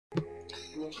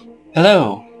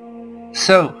Hello.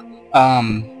 So,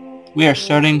 we are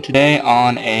starting today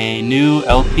on a new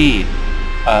LP,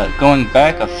 going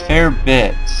back a fair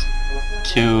bit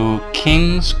to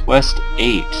King's Quest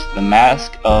VIII, The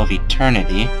Mask of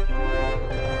Eternity.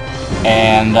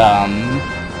 And,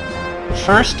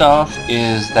 first off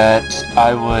is that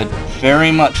I would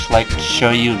very much like to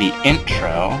show you the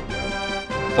intro,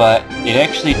 but it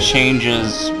actually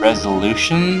changes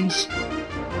resolutions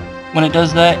when it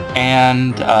does that,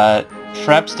 and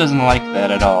Fraps doesn't like that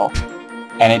at all,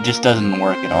 and it just doesn't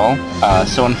work at all.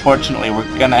 So unfortunately we're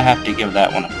gonna have to give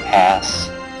that one a pass,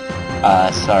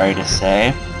 sorry to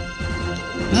say.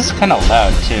 This is kinda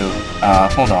loud too.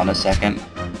 Hold on a second.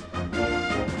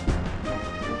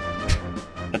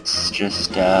 Let's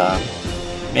just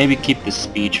maybe keep the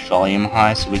speech volume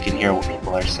high so we can hear what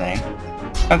people are saying.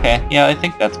 Okay, yeah, I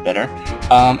think that's better.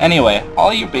 Anyway,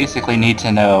 all you basically need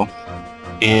to know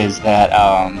is that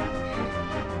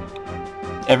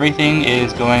everything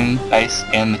is going nice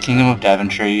in the Kingdom of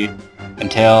Daventry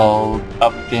until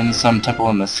up in some temple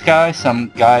in the sky, some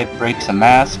guy breaks a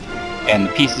mask and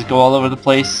the pieces go all over the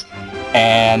place,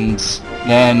 and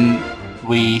then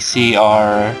we see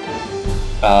our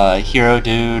hero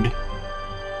dude,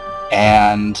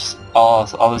 and all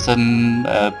of a sudden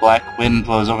a black wind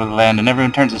blows over the land and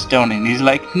everyone turns to stone and he's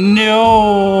like,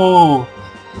 no!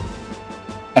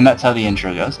 And that's how the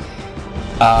intro goes.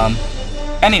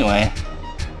 Anyway,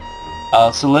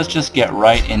 so let's just get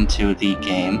right into the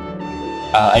game.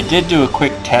 I did do a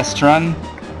quick test run,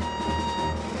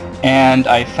 and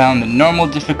I found the normal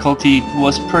difficulty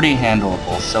was pretty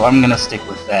handleable, so I'm gonna stick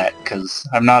with that, because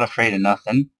I'm not afraid of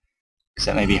nothing,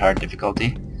 except maybe hard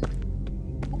difficulty.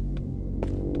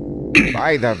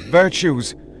 By the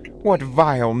virtues! What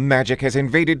vile magic has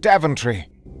invaded Daventry?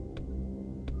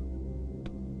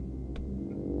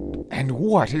 And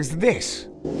what is this?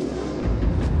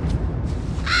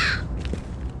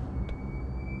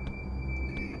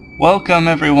 Welcome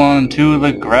everyone to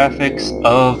the graphics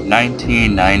of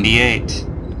 1998.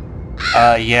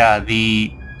 Yeah,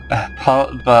 the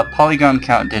polygon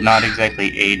count did not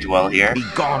exactly age well here. Be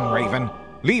gone, Raven!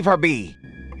 Leave her be!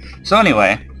 So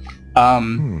anyway,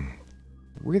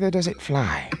 Whither does it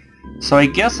fly? so I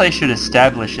guess I should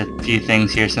establish a few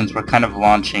things here since we're kind of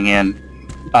launching in.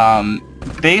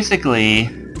 Basically,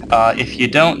 if you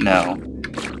don't know,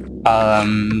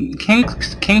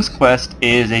 King's Quest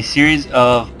is a series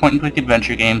of point-and-click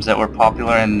adventure games that were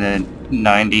popular in the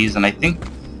 90s, and I think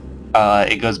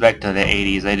it goes back to the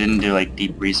 80s. I didn't do like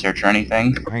deep research or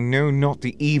anything. I know not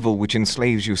the evil which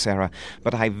enslaves you, Sarah,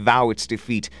 but I vow its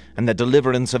defeat and the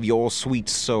deliverance of your sweet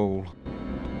soul.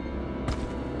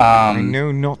 I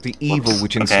know not the evil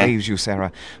which enslaves you,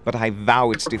 Sarah, but I vow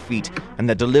its defeat and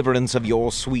the deliverance of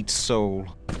your sweet soul.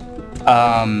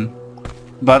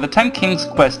 By the time King's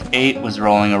Quest VIII was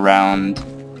rolling around,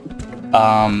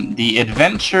 the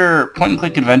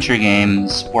point-and-click adventure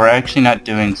games were actually not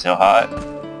doing so hot.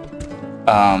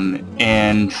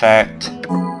 In fact,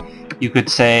 you could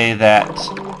say that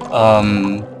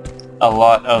a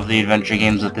lot of the adventure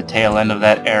games at the tail end of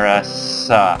that era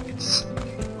sucked.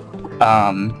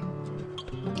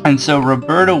 And so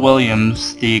Roberta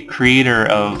Williams, the creator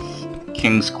of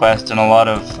King's Quest and a lot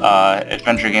of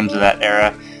adventure games of that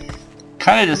era,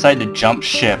 kind of decided to jump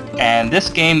ship, and this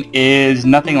game is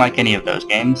nothing like any of those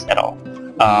games at all.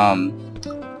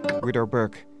 Widow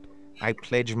Burke, I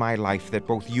pledge my life that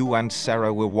both you and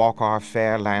Sarah will walk our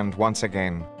fair land once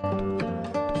again.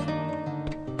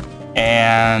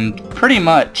 And pretty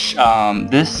much,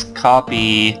 this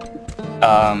copy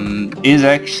is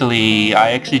actually,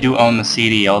 I actually do own the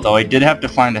CD, although I did have to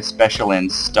find a special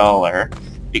installer,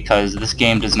 because this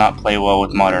game does not play well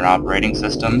with modern operating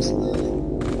systems.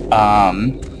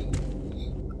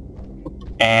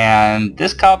 And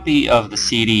this copy of the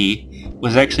CD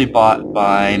was actually bought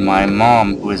by my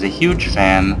mom, who was a huge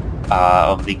fan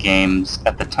of the games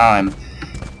at the time,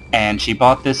 and she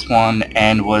bought this one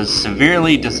and was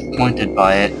severely disappointed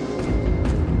by it,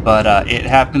 but it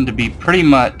happened to be pretty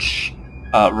much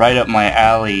right up my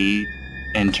alley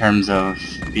in terms of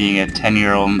being a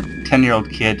 10-year-old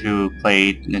kid who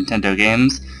played Nintendo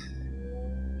games.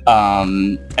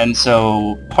 And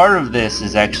so part of this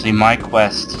is actually my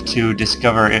quest to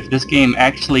discover if this game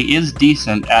actually is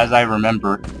decent as I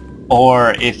remember,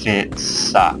 or if it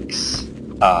sucks,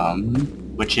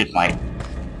 which it might.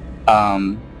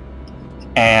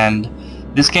 And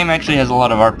this game actually has a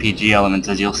lot of RPG elements.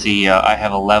 As you'll see, I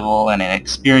have a level and an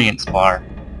experience bar,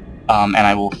 and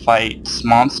I will fight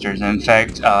monsters. And in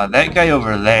fact, that guy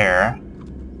over there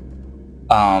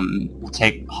will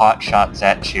take pot shots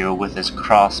at you with his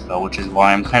crossbow, which is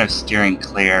why I'm kind of steering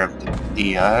clear of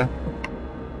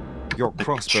Your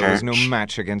crossbow is no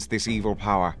match against this evil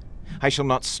power. I shall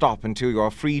not stop until you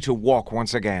are free to walk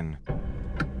once again.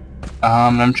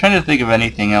 I'm trying to think of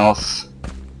anything else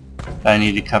that I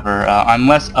need to cover. I'm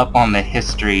less up on the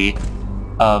history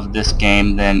of this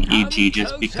game than EG,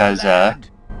 just because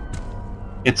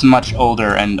it's much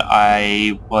older and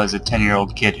I was a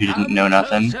 10-year-old kid who didn't know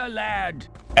nothing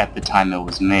at the time it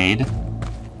was made.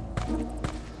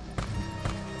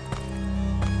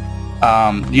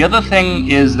 The other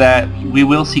thing is that we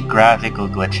will see graphical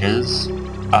glitches,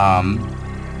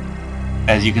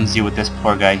 as you can see with this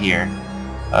poor guy here.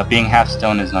 Being half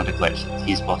stone is not a glitch.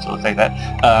 He's supposed to look like that.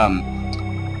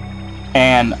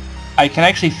 And I can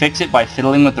actually fix it by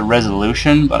fiddling with the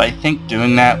resolution, but I think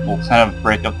doing that will kind of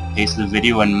break up the pace of the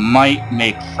video and might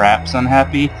make Fraps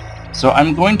unhappy. So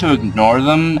I'm going to ignore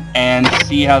them and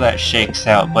see how that shakes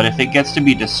out, but if it gets to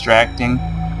be distracting,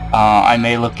 I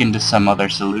may look into some other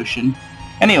solution.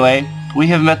 Anyway, we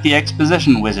have met the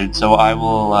exposition wizard, so I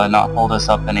will not hold us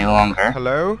up any longer.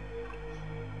 Hello?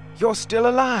 You're still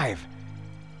alive,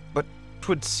 but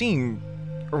 'twould seem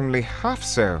only half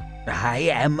so. I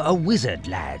am a wizard,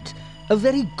 lad. A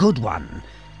very good one.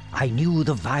 I knew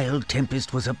the vile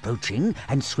tempest was approaching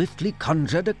and swiftly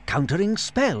conjured a countering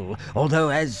spell, although,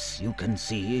 as you can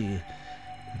see,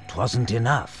 'twasn't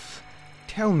enough.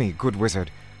 Tell me, good wizard,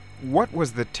 what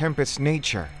was the tempest's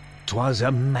nature? 'Twas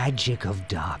a magic of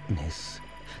darkness.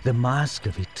 The mask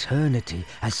of eternity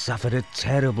has suffered a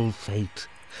terrible fate.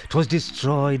 'Twas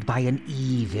destroyed by an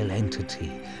evil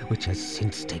entity, which has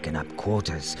since taken up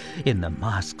quarters in the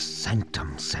mask's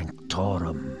sanctum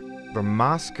sanctorum. The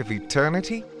mask of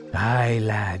eternity? Aye,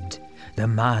 lad, the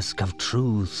mask of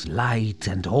truth, light,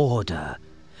 and order.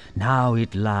 Now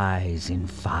it lies in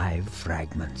 5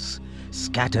 fragments,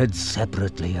 scattered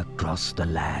separately across the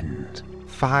land.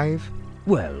 5?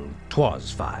 Well,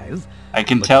 'twas 5. I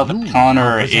can tell that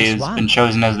Connor has been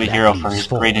chosen as the hero for his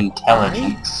great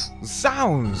intelligence.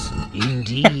 Zounds!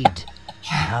 Indeed.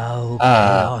 Now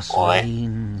chaos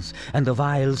reigns, and the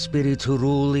vile spirits who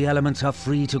rule the elements are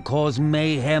free to cause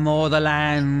mayhem o'er the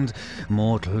land.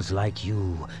 Mortals like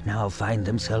you now find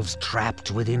themselves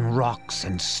trapped within rocks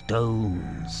and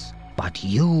stones. But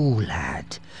you,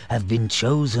 lad, have been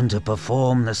chosen to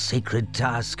perform the sacred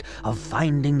task of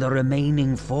finding the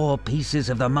remaining 4 pieces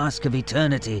of the Mask of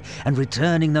Eternity and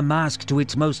returning the mask to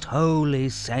its most holy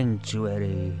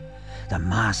sanctuary. The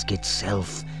mask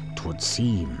itself, 'twould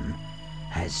seem,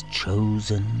 has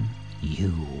chosen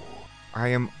you. I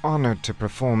am honored to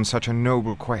perform such a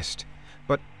noble quest,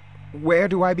 but where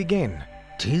do I begin?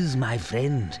 'Tis, my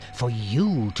friend, for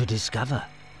you to discover.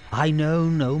 I know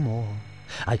no more.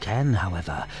 I can,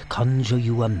 however, conjure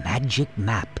you a magic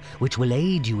map which will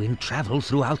aid you in travel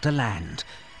throughout the land.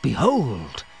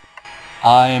 Behold!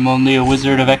 I am only a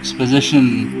wizard of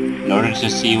exposition. In order to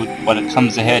see what it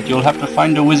comes ahead, you'll have to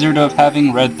find a wizard of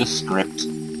having read the script.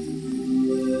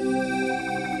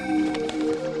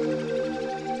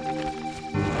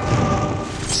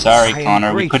 Sorry,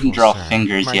 Connor, we couldn't draw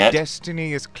fingers yet. My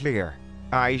destiny is clear.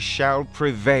 I shall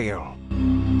prevail.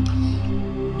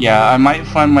 Yeah, I might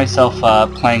find myself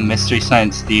playing Mystery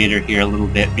Science Theater here a little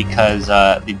bit because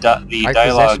the dialogue... I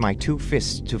possess my 2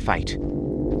 fists to fight.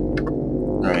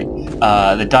 Right.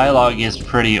 The dialogue is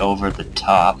pretty over the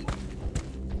top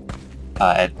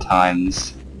at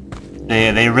times.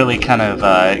 They really kind of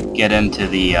get into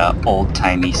the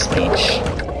old-timey speech.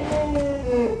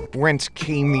 Whence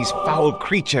came these foul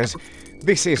creatures?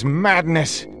 This is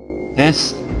madness!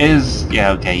 This is...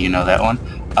 yeah, okay, you know that one.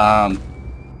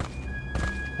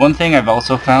 One thing I've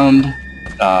also found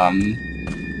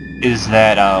is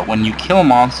that when you kill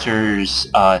monsters,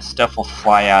 stuff will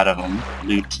fly out of them,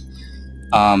 loot.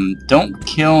 Don't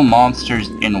kill monsters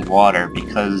in water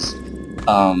because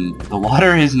the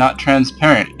water is not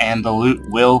transparent and the loot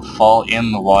will fall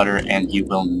in the water and you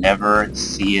will never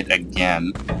see it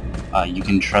again. You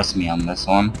can trust me on this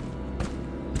one.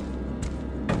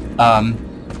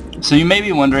 So you may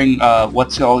be wondering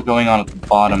what's all going on at the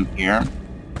bottom here.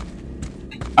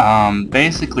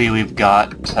 Basically we've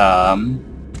got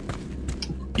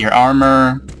your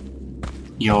armor,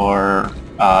 your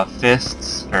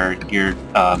fists, or your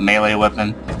melee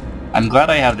weapon. I'm glad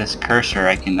I have this cursor.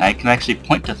 I can actually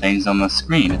point to things on the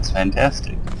screen. It's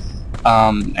fantastic.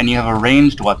 And you have a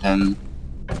ranged weapon,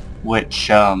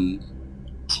 which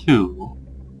two.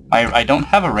 I don't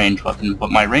have a ranged weapon,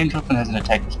 but my ranged weapon has an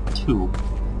attack of 2.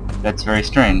 That's very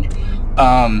strange.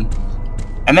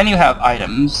 And then you have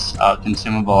items,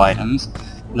 consumable items.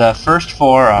 The first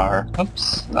 4 are,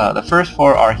 the first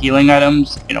 4 are healing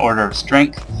items in order of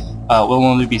strength. we'll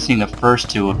only be seeing the first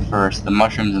two at first, the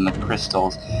mushrooms and the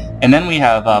crystals. And then we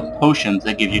have potions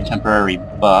that give you temporary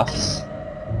buffs.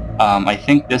 I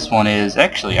think this one is...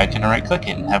 Actually, I can right-click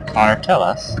it and have Connor tell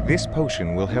us. This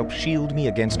potion will help shield me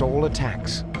against all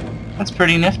attacks. That's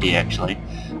pretty nifty, actually.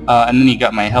 And then you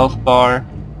got my health bar,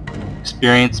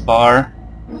 experience bar.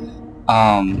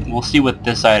 We'll see what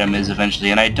this item is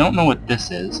eventually, and I don't know what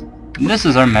this is. And this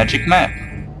is our magic map,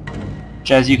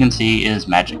 which, as you can see, is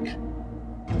magic.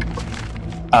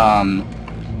 And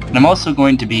I'm also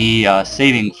going to be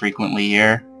saving frequently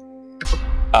here.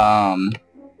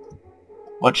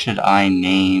 What should I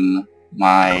name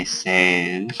my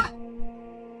save?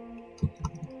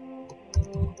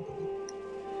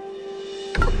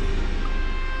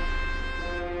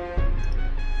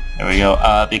 There we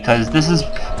go, because this is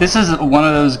one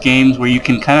of those games where you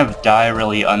can kind of die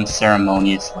really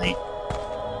unceremoniously.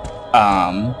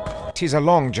 'Tis a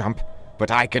long jump, but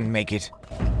I can make it.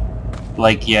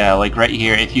 Like, yeah, like right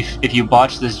here, if you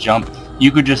botch this jump,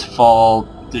 you could just fall,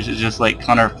 just like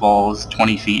Connor falls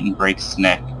 20 feet and breaks his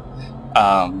neck.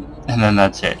 And then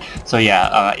that's it. So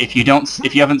yeah, if you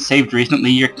haven't saved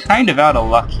recently, you're kind of out of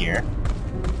luck here.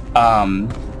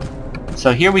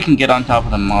 So here we can get on top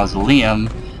of the mausoleum,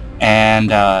 and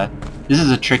this is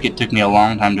a trick it took me a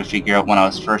long time to figure out when I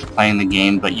was first playing the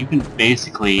game, but you can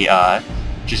basically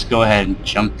just go ahead and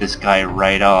jump this guy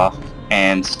right off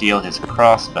and steal his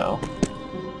crossbow.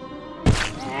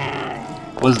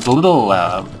 Was the little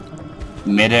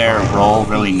mid-air roll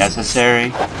really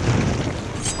necessary?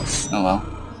 Oh well.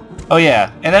 Oh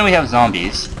yeah, and then we have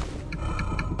zombies.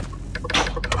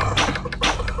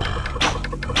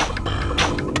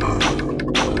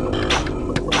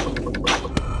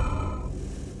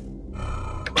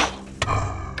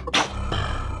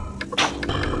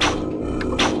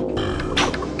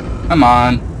 Come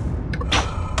on.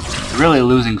 You're really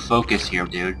losing focus here,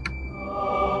 dude.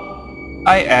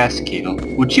 I ask you,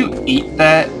 would you eat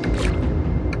that?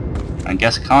 I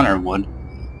guess Connor would.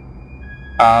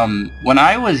 When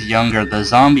I was younger, the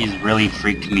zombies really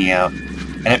freaked me out.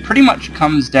 And it pretty much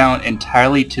comes down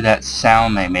entirely to that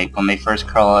sound they make when they first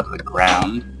crawl out of the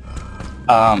ground.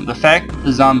 The fact that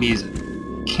the zombies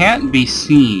can't be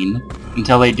seen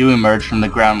until they do emerge from the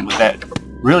ground with that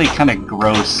really kind of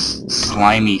gross,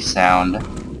 slimy sound,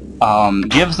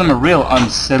 gives them a real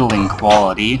unsettling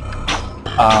quality.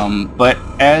 But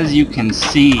as you can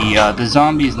see, the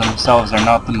zombies themselves are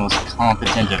not the most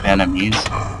competent of enemies.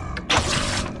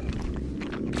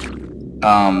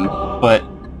 But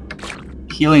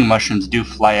healing mushrooms do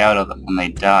fly out of them when they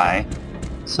die,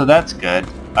 so that's good,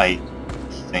 I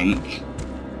think.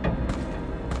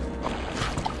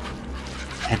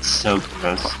 It's so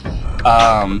gross.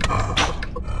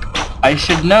 I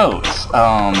should note,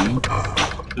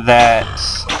 that,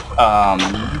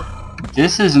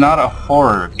 this is not a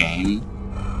horror game.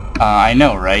 I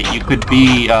know, right? You could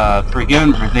be,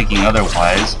 forgiven for thinking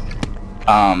otherwise.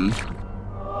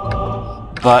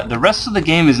 But the rest of the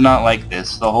game is not like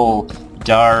this. The whole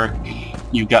dark,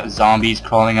 you've got zombies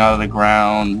crawling out of the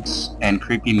ground, and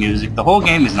creepy music. The whole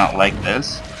game is not like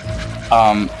this.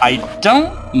 I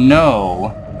don't know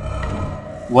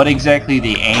what exactly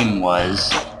the aim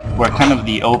was, where kind of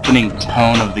the opening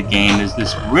tone of the game is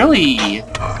this really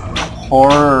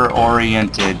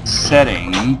horror-oriented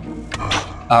setting,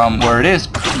 where it is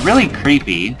really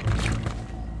creepy.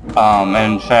 And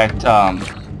in fact,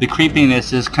 the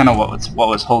creepiness is kind of what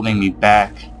was holding me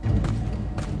back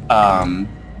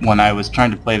when I was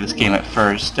trying to play this game at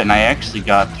first, and I actually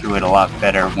got through it a lot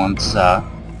better once I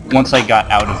got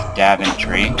out of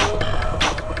Daventry.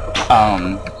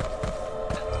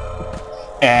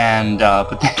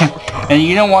 But then, and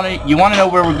you want to know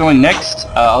where we're going next?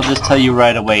 I'll just tell you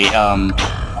right away.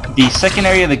 The second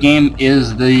area of the game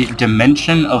is the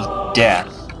Dimension of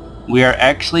Death. We are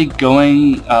actually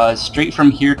going straight from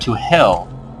here to Hell,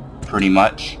 pretty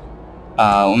much.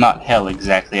 Well, not Hell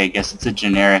exactly. I guess it's a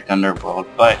generic underworld,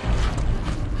 but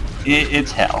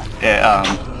it's Hell.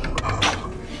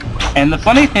 And the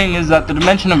funny thing is that the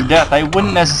Dimension of Death, I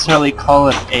wouldn't necessarily call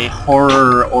it a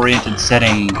horror-oriented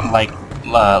setting like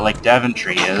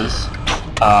Daventry is,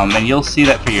 and you'll see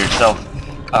that for yourself.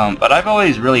 But I've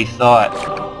always really thought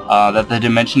that the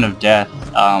Dimension of Death,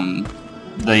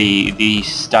 the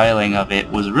styling of it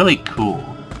was really cool.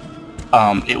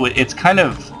 It's kind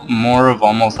of more of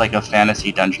almost like a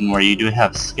fantasy dungeon where you do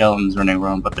have skeletons running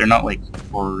around, but they're not like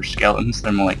horror skeletons,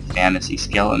 they're more like fantasy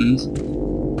skeletons.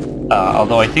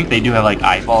 Although I think they do have like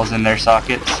eyeballs in their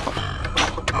sockets.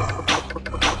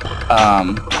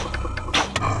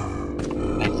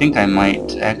 I think I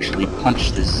might actually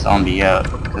punch this zombie out,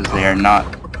 because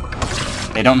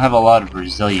they don't have a lot of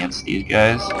resilience, these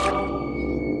guys.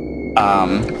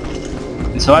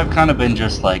 And so I've kind of been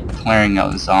just like clearing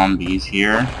out zombies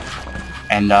here.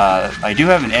 And I do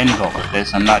have an end goal with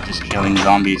this. I'm not just killing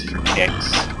zombies for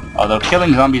kicks. Although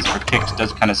killing zombies for kicks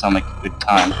does kind of sound like a good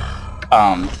time.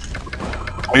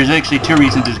 There's actually 2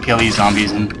 reasons to kill these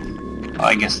zombies, and well,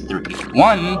 I guess 3.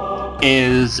 One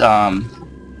is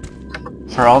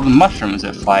for all the mushrooms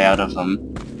that fly out of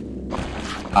them.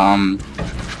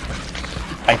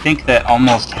 I think that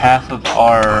almost half of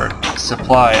our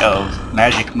supply of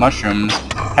magic mushrooms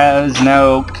has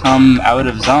now come out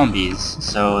of zombies,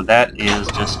 so that is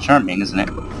just charming, isn't it?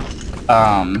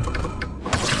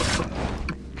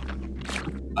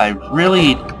 I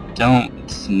really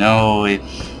don't know if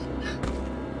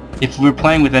we're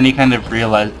playing with any kind of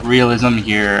realism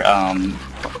here.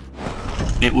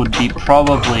 It would be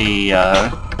probably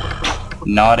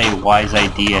not a wise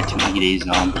idea to eat a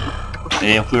zombie.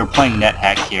 If we were playing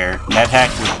NetHack here, NetHack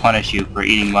would punish you for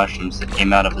eating mushrooms that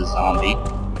came out of a zombie.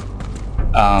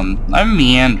 I'm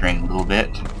meandering a little bit,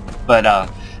 but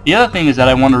the other thing is that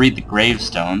I want to read the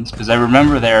gravestones, because I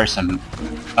remember there are some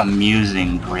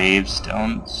amusing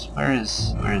gravestones. Where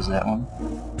is that one?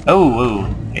 Oh,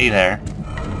 hey there.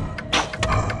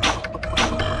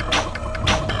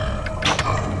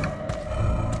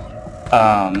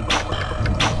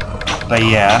 But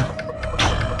yeah.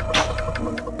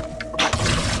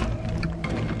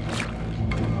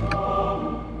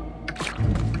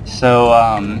 So,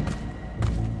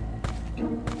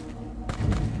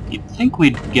 you'd think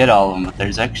we'd get all of them, but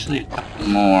there's actually a couple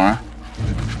more.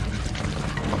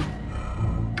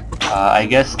 I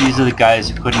guess these are the guys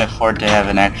who couldn't afford to have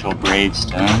an actual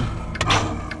gravestone.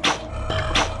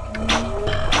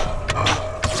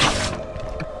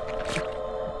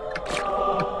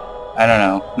 I don't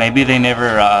know. Maybe they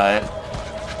never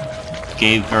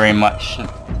gave very much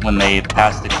when they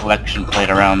passed the collection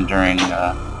plate around during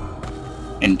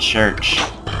in church.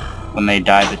 When they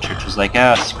died, the church was like,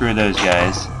 ah, screw those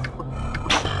guys.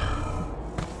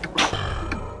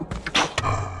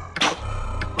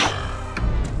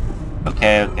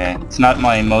 Okay. It's not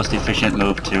my most efficient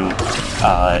move to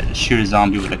shoot a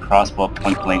zombie with a crossbow at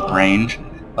point-blank range,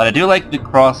 but I do like the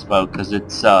crossbow because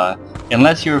it's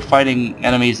unless you're fighting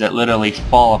enemies that literally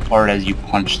fall apart as you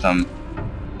punch them,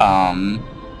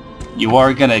 you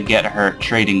are gonna get hurt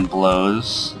trading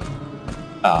blows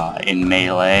in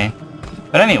melee.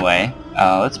 But anyway,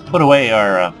 let's put away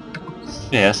our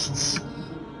fists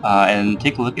and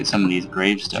take a look at some of these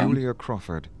gravestones. Julia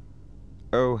Crawford,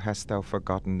 oh, hast thou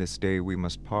forgotten this day we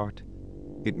must part?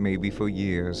 It may be for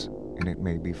years, and it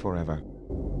may be forever.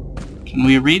 Can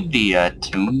we read the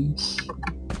tombs?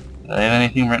 Do they have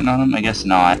anything written on them? I guess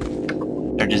not.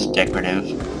 They're just decorative.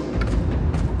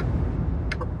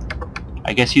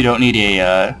 I guess you don't need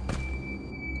a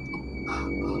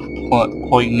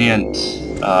poignant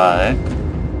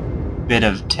bit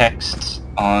of text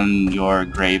on your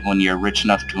grave when you're rich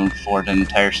enough to afford an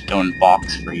entire stone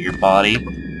box for your body.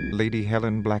 Lady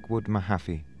Helen Blackwood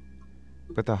Mahaffey.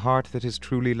 But the heart that is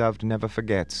truly loved never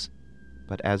forgets,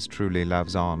 but as truly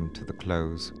loves on to the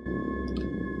close.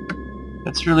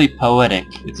 That's really poetic.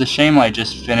 It's a shame I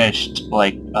just finished,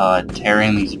 like,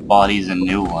 tearing these bodies a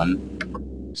new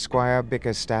one. Squire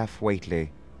Bickerstaff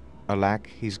Whately. Alack,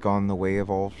 he's gone the way of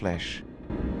all flesh.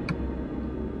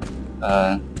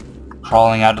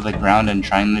 Crawling out of the ground and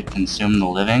trying to consume the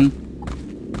living?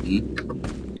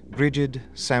 Brigid,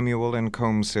 Samuel, and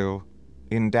Comesill.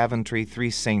 In Daventry 3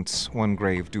 saints one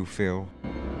grave do fill.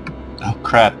 Oh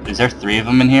crap, is there 3 of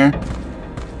them in here?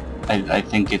 I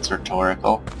think it's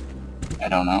rhetorical. I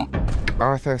don't know.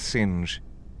 Arthur Singe.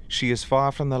 She is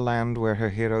far from the land where her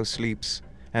hero sleeps,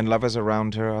 and lovers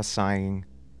around her are sighing,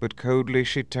 but coldly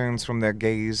she turns from their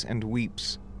gaze and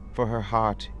weeps, for her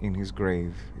heart in his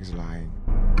grave is lying.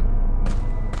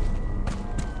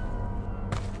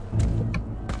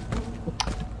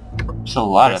 There's a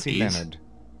lot Bessie of these. Leonard.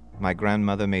 My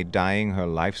grandmother made dying her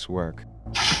life's work.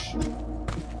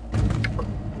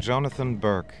 Jonathan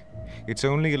Burke. It's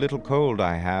only a little cold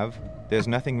I have. There's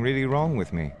nothing really wrong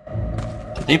with me.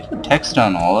 Did they put text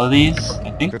on all of these? I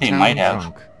think The they town might have.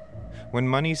 drunk. When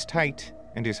money's tight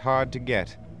and is hard to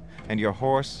get, and your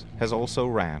horse has also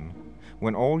ran,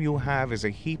 when all you have is a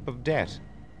heap of debt,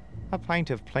 a pint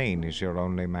of plain is your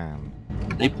only man.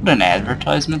 Did they put an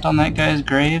advertisement on that guy's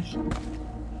grave?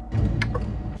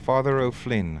 Father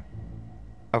O'Flynn.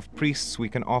 Of priests we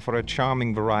can offer a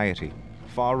charming variety,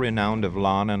 far renowned of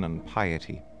larnin and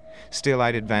piety. Still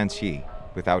I'd advance ye,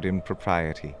 without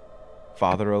impropriety,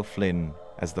 Father O'Flynn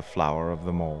as the flower of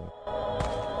them all.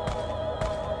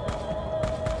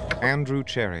 Andrew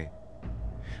Cherry.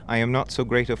 I am not so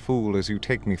great a fool as you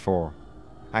take me for.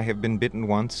 I have been bitten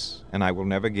once, and I will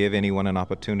never give anyone an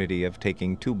opportunity of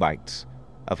taking 2 bites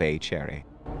of a cherry.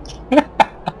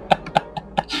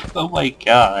 Oh my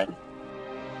god.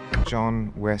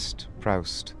 John West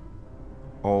Proust.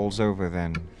 All's over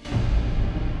then.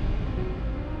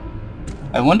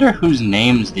 I wonder whose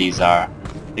names these are.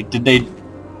 Like, did they...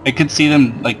 I could see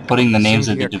them, like, putting the names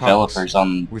Cynthia of the Cox, developers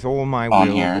on with all my on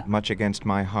will, here. but much against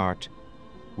my heart,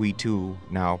 we two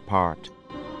now part.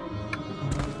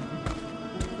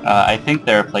 I think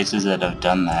there are places that have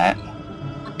done that.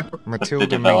 Put the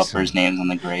developers' names on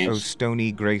the O graves.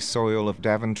 stony grey soil of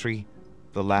Daventry,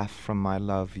 the laugh from my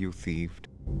love you thieved.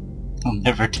 I'll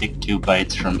never take 2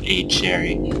 bites from a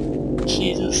cherry.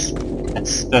 Jesus.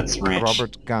 That's rich.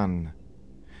 Robert Gunn,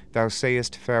 thou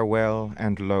sayest farewell,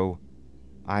 and lo,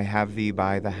 I have thee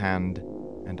by the hand,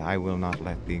 and I will not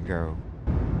let thee go.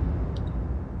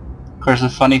 Of course, the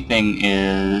funny thing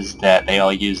is that they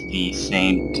all use the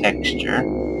same texture.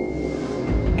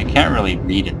 I can't really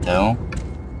read it, though.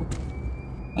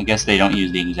 I guess they don't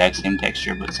use the exact same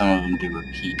texture, but some of them do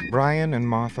repeat. Brian and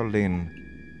Martha Lynn.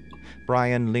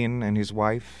 Brian Lynn and his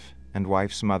wife, and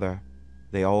wife's mother,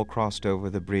 they all crossed over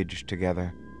the bridge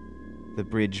together. The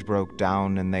bridge broke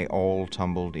down and they all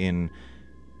tumbled in.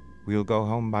 We'll go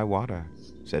home by water,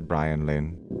 said Brian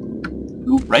Lynn.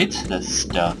 Who writes this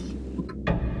stuff?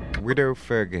 Widow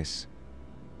Fergus.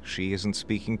 She isn't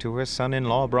speaking to her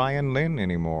son-in-law Brian Lynn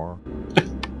anymore.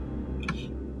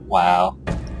 Wow.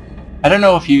 I don't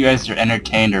know if you guys are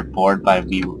entertained or bored by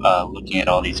me looking at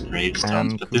all these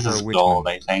gravestones, but this is gold,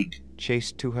 I think.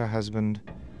 Chaste to her husband,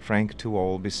 frank to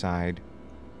all beside,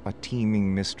 a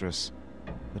teeming mistress,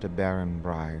 but a barren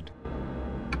bride.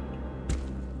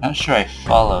 Not sure I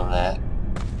follow that.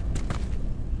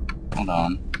 Hold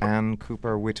on. Anne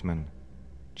Cooper Whitman,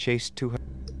 chaste to her...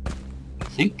 I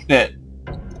think that...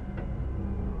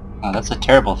 Oh, that's a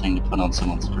terrible thing to put on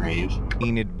someone's grave.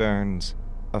 Enid Burns,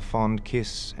 a fond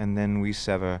kiss and then we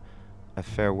sever, a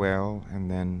farewell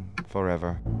and then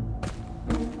forever.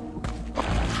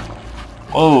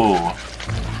 Whoa!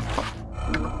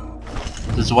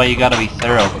 This is why you gotta be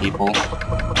thorough, people.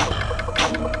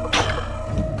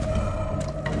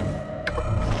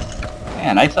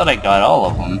 Man, I thought I got all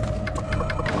of them.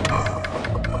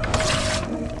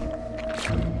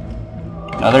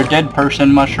 Another dead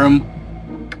person mushroom.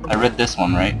 I read this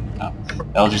one, right? Oh,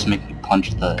 that'll just make me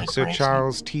punch the Sir gravestone.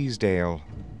 Charles Teasdale,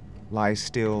 lie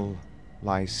still,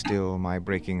 my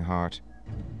breaking heart,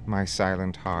 my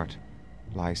silent heart,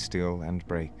 lie still and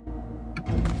break.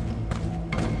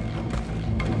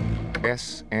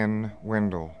 S. N.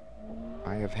 Wendell,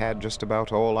 I have had just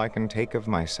about all I can take of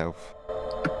myself.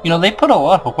 You know, they put a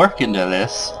lot of work into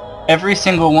this. Every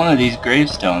single one of these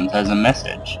gravestones has a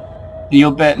message. And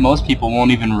you'll bet most people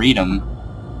won't even read them.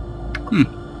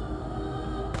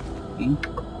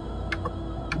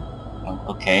 Oh,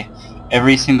 okay.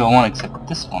 Every single one except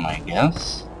this one, I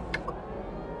guess.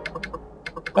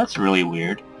 That's really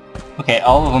weird. Okay,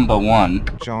 all of them but one.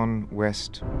 John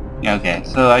West. Yeah, okay,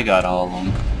 so I got all of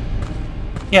them.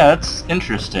 Yeah, that's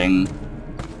interesting.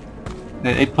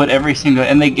 They put every single...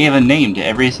 and they gave a name to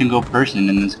every single person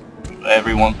in this...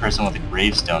 every one person with a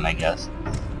gravestone, I guess.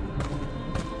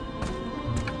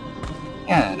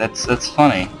 Yeah, that's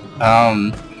funny.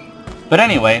 But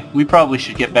anyway, we probably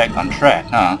should get back on track,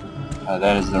 huh?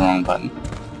 That is the wrong button.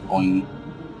 Boing.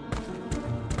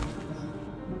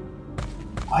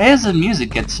 Why does the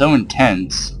music get so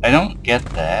intense? I don't get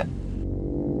that.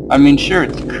 I mean, sure,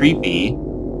 it's creepy,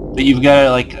 but you've got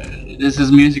to, like... this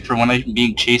is music for when I'm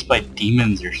being chased by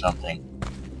demons or something.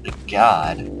 Like,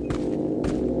 God.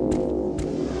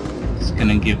 It's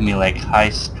gonna give me, like,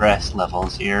 high stress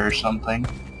levels here or something.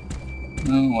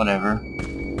 Oh, whatever.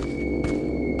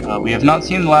 We have not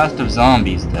seen the last of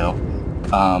zombies, though.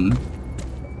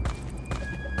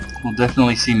 We'll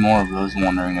definitely see more of those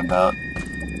wandering about.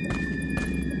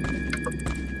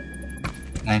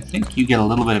 And I think you get a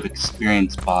little bit of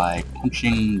experience by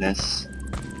punching this.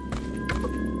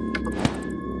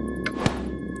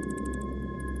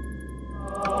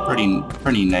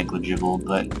 Pretty negligible,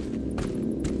 but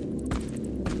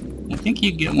I think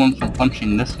you get one from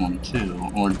punching this one too,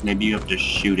 or maybe you have to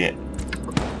shoot it.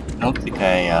 I don't think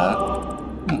well,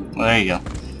 there you go.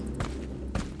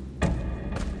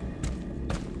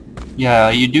 Yeah,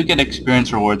 you do get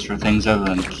experience rewards for things other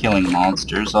than killing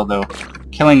monsters, although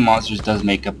killing monsters does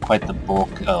make up quite the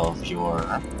bulk of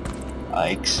your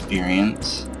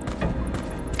experience.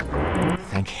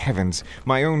 Thank heavens,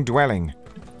 my own dwelling.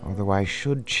 Although I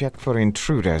should check for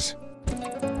intruders.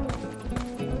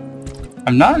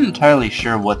 I'm not entirely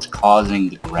sure what's causing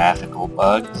the graphical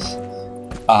bugs.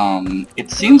 It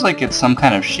seems like it's some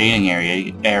kind of shading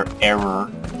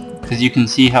error. Because you can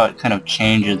see how it kind of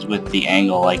changes with the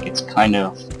angle, like it's kind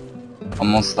of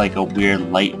almost like a weird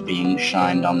light being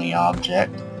shined on the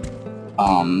object.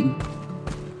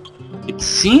 It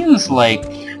seems like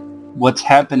what's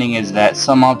happening is that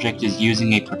some object is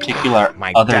using a particular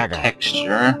other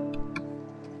texture,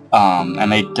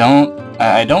 and I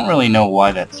don't really know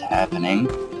why that's happening.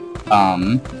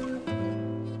 I'm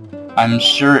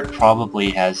sure it probably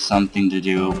has something to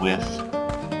do with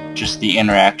just the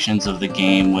interactions of the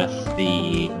game with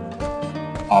the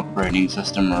operating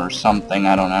system or something,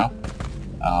 I don't know.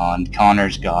 And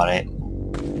Connor's got it.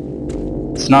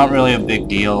 It's not really a big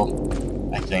deal,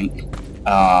 I think.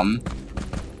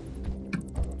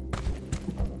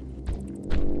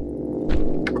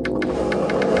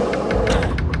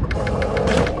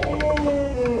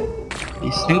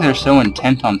 These things are so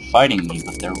intent on fighting me,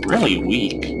 but they're really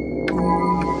weak.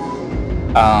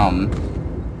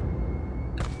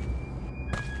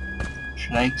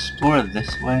 Should I explore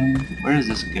this way? Where does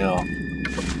this go?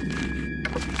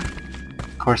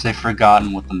 Of course, I've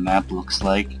forgotten what the map looks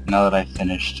like now that I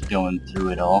finished going through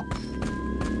it all.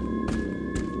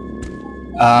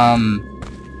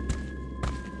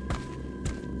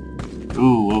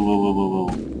 Ooh, whoa.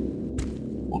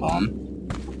 Hold on.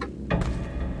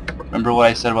 Remember what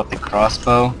I said about the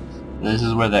crossbow? This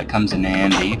is where that comes in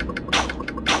handy.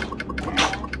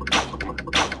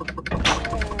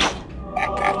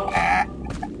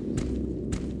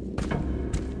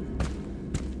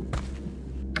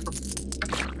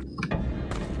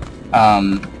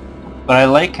 But I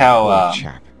like how, Poor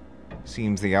chap.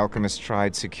 Seems the alchemist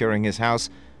tried securing his house,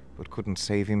 but couldn't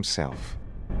save himself.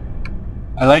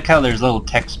 I like how there's little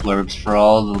text blurbs for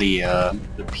all the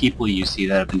people you see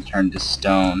that have been turned to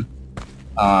stone.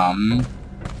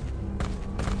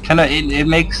 It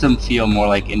makes them feel more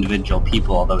like individual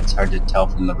people, although it's hard to tell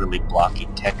from the really blocky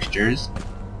textures.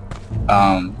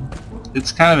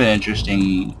 It's kind of an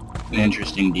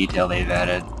interesting detail they've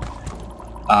added.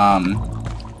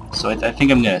 So I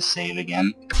think I'm gonna save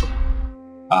again.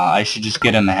 I should just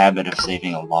get in the habit of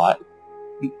saving a lot,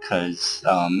 because,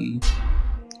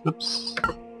 oops.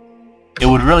 It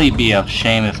would really be a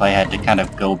shame if I had to kind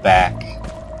of go back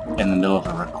in the middle of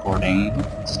a recording,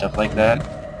 stuff like that.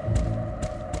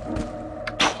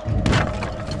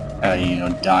 You know,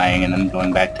 dying and then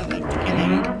going back to the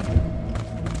beginning.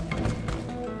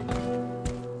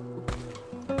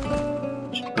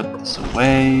 Should put this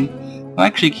away. I'm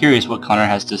actually curious what Connor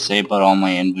has to say about all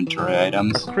my inventory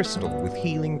items. A crystal with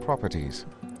healing properties.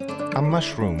 A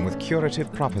mushroom with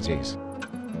curative properties.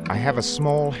 I have a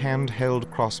small handheld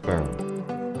crossbow.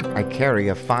 I carry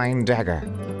a fine dagger.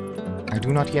 I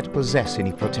do not yet possess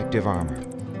any protective armor.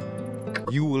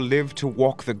 You will live to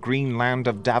walk the green land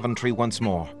of Daventry once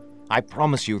more. I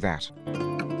promise you that.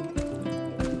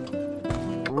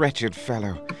 Wretched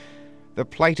fellow. The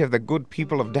plight of the good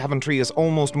people of Daventry is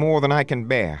almost more than I can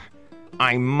bear.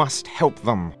 I must help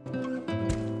them.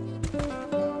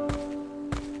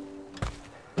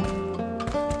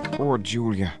 Poor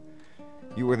Julia.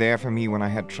 You were there for me when I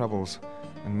had troubles,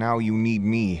 and now you need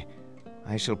me.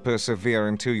 I shall persevere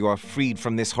until you are freed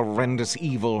from this horrendous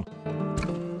evil.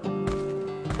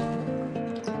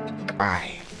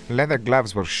 Aye, leather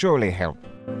gloves will surely help.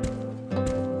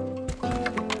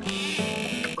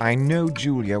 I know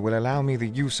Julia will allow me the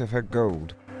use of her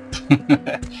gold.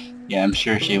 Yeah, I'm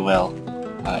sure she will.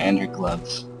 And her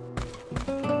gloves.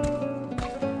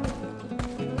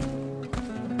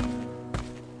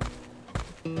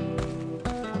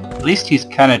 At least he's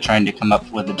kind of trying to come up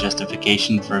with a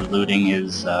justification for looting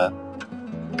his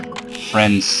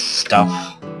friend's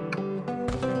stuff.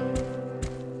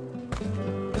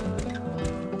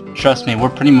 Trust me, we're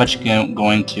pretty much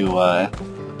going to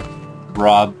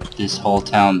rob this whole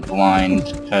town blind,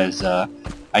 because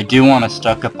I do want to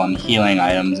stock up on healing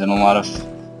items, and a lot of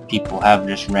people have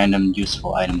just random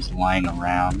useful items lying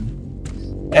around,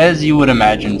 as you would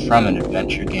imagine from an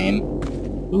adventure game.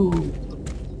 Ooh,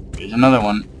 here's another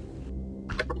one.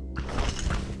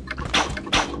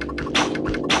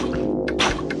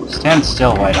 Stand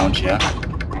still, why don't you?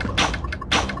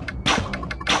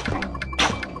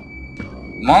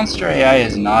 Monster AI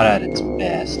is not at its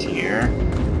best here.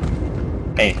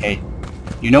 Hey,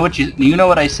 you know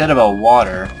what I said about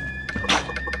water.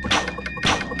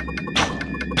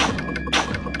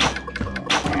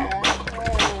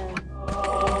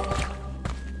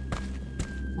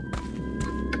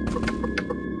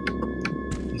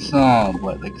 So,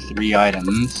 what, like 3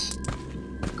 items?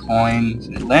 Coins.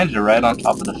 It landed right on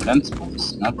top of the fence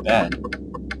post. Not bad.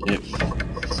 Did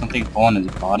something fall in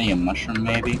his body? A mushroom,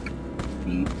 maybe?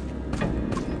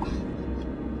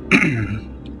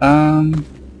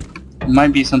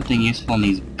 might be something useful in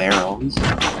these barrels.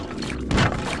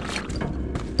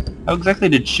 How exactly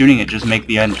did shooting it just make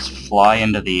the items fly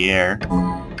into the air?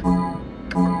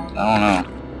 I don't know.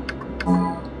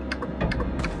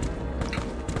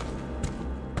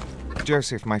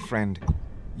 Joseph, my friend,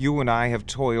 you and I have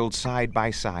toiled side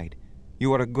by side.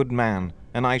 You are a good man,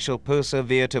 and I shall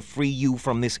persevere to free you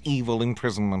from this evil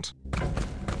imprisonment.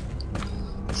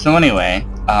 So anyway,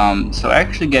 so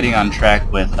actually getting on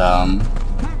track with, and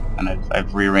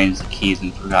I've rearranged the keys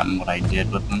and forgotten what I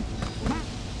did with them.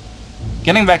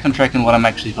 Getting back on track in what I'm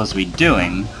actually supposed to be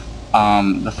doing,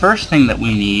 the first thing that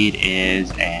we need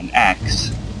is an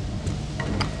axe.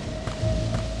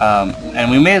 And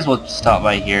we may as well stop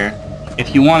by here.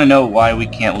 If you want to know why we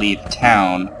can't leave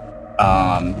town,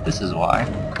 this is why.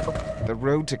 The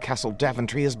road to Castle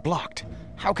Daventry is blocked.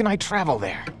 How can I travel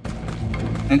there?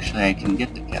 Actually, I can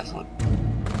get to Castle.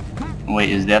 Wait,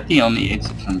 is that the only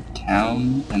exit from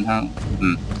town? And how?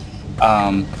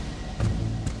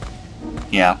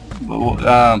 Yeah.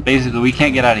 Basically, we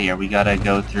can't get out of here. We gotta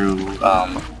go through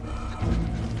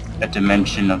a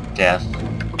dimension of death.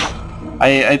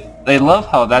 I love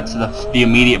how that's the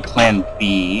immediate plan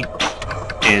B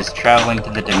is traveling to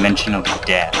the dimension of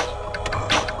death.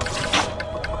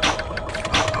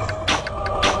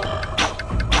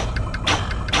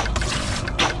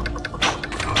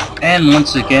 And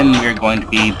once again, we're going to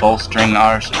be bolstering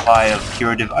our supply of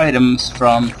curative items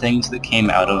from things that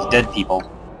came out of dead people.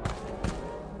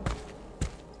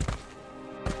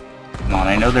 Come on,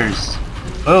 I know there's...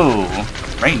 Oh,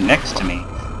 right next to me.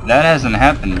 That hasn't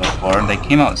happened before. They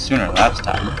came out sooner last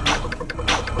time.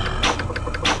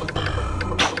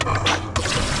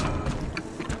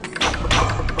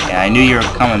 Yeah, I knew you were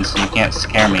coming, so you can't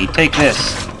scare me. Take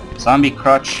this! Zombie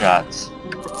crotch shots.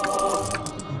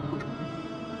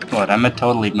 What, I'm a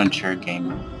totally mature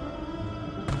gamer.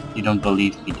 You don't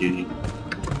believe me, do you?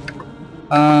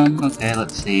 Okay,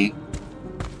 let's see.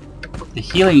 The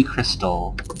healing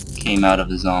crystal came out of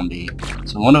a zombie.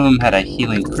 So one of them had a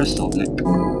healing crystal in it.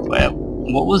 Well,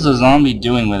 what was the zombie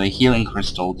doing with a healing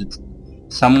crystal? Did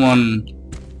someone,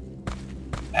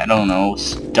 I don't know,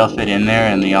 stuff it in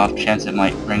there and the off chance it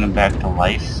might bring him back to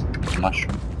life?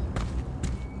 Mushroom.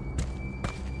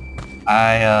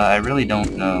 I really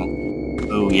don't know.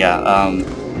 Oh yeah,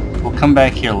 we'll come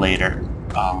back here later.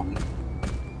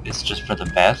 It's just for the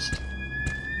best.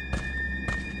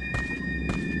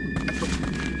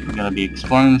 I'm gonna be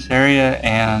exploring this area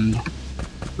and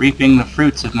reaping the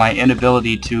fruits of my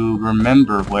inability to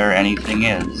remember where anything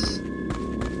is.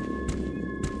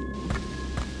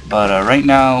 But right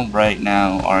now,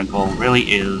 our goal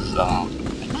really is, I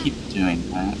keep doing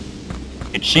that.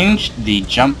 It changed the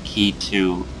jump key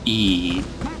to E,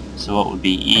 so it would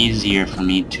be easier for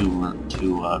me to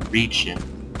reach it,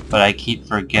 but I keep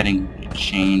forgetting it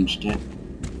changed it.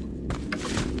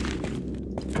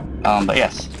 But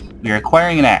yes, we are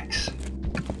acquiring an axe.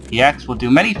 The axe will do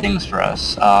many things for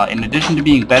us. In addition to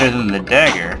being better than the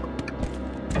dagger...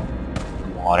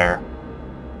 Water.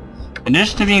 In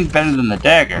addition to being better than the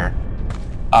dagger,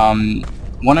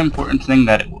 one important thing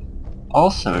that it will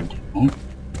also do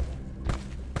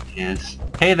is...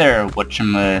 Hey there,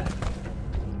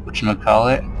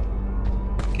 whatchamacallit.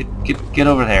 Get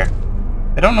over there.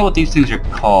 I don't know what these things are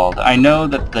called. I know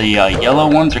that the yellow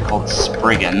ones are called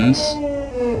spriggans,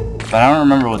 but I don't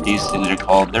remember what these things are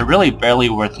called. They're really barely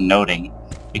worth noting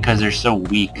because they're so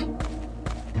weak.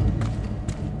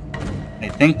 I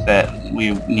think that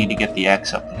we need to get the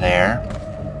axe up there.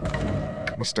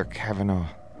 Mr. Kavanaugh,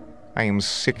 I am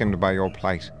sickened by your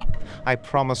plight. I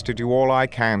promise to do all I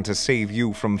can to save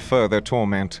you from further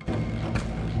torment.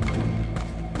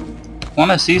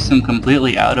 Want to see some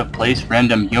completely out-of-place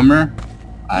random humor?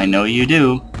 I know you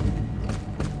do.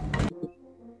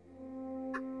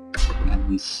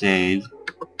 And save.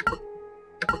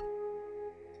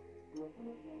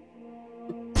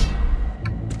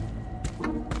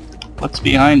 What's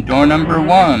behind door number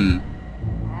 1?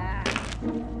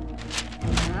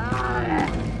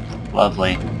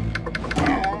 Lovely.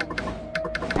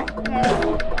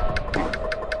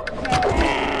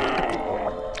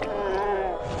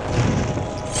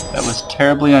 That was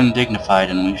terribly undignified,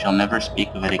 and we shall never speak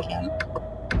of it again.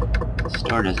 The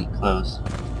store doesn't close.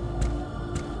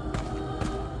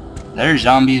 There's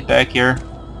zombies back here.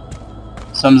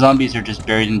 Some zombies are just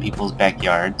buried in people's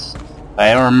backyards, but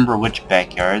I don't remember which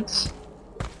backyards.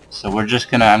 So we're just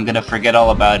gonna, I'm gonna forget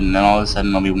all about it, and then all of a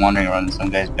sudden I'll be wandering around in some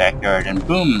guy's backyard, and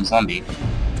boom, zombie.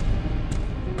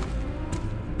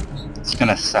 It's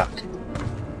gonna suck.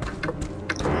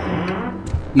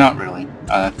 Not really,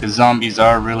 because zombies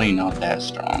are really not that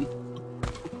strong.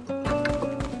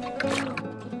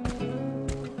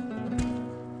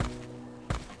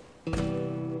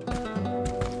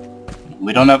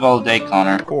 We don't have all day,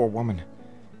 Connor. Poor woman.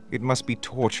 It must be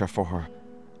torture for her.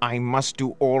 I must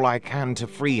do all I can to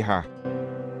free her.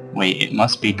 Wait, it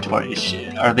must be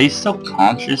torture. Are they still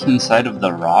conscious inside of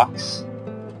the rocks?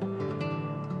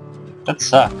 That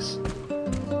sucks.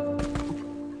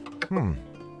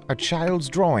 A child's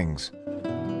drawings.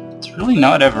 It's really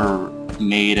not ever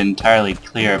made entirely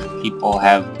clear if people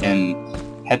have been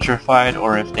petrified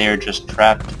or if they are just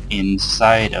trapped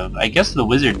inside of... I guess the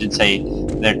wizard did say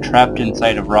they're trapped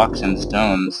inside of rocks and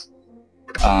stones.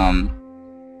 So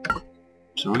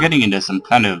we're getting into some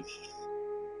kind of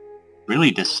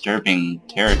really disturbing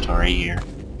territory here.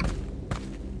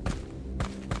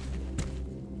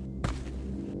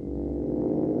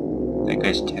 That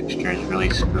guy's texture is really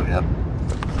screwed up.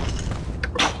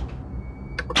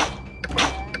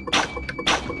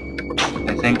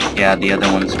 I think, yeah, the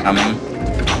other one's coming.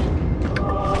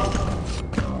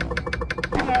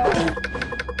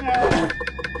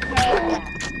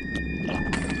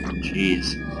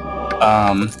 Jeez.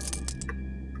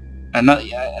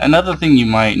 Another thing you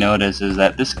might notice is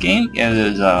that this game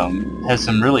is has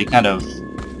some really kind of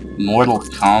Mortal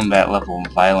Kombat level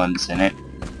violence in it,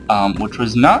 which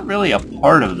was not really a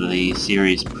part of the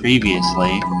series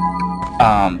previously.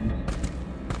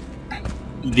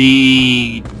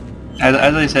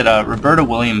 As I said, Roberta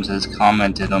Williams has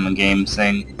commented on the game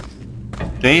saying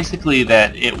basically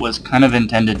that it was kind of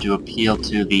intended to appeal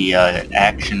to the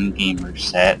action gamer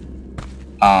set.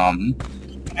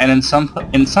 And in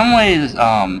some ways,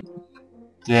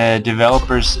 the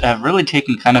developers have really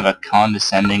taken kind of a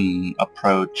condescending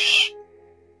approach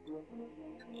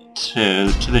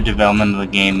to the development of the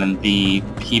game and the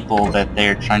people that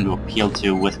they're trying to appeal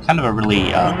to, with kind of a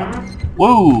really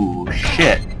whoa,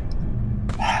 shit.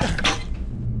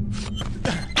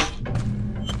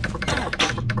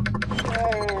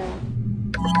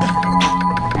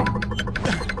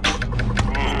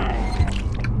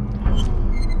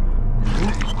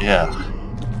 Yeah.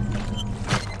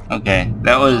 Okay,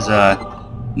 that was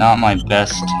not my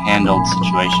best handled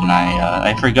situation.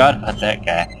 I forgot about that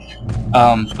guy.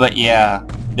 But yeah,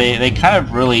 they kind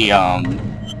of really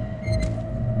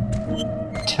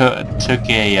took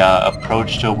a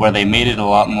approach to it where they made it a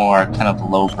lot more kind of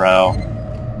lowbrow.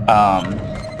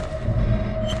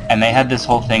 And they had this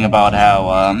whole thing about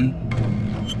how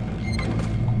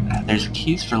there's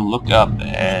keys for lookup,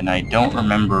 and I don't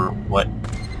remember what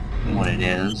it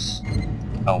is.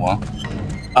 Oh well.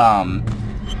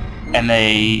 And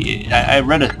I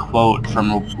read a quote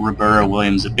from Roberta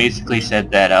Williams that basically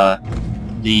said that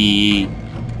the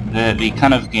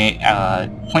kind of game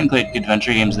point-and-click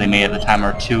adventure games they made at the time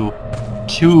are too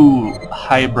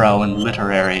highbrow and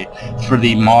literary for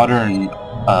the modern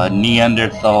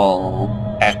Neanderthal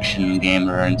action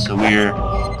gamer, and so we're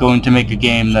going to make a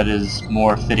game that is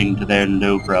more fitting to their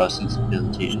lowbrow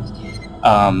sensibilities.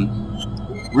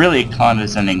 Really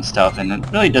condescending stuff, and it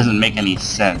really doesn't make any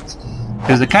sense,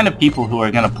 because the kind of people who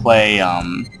are going to play,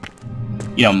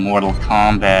 you know, Mortal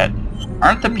Kombat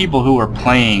aren't the people who are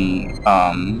playing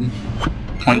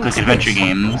point-and-click adventure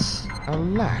games.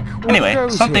 Anyway,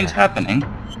 something's happening.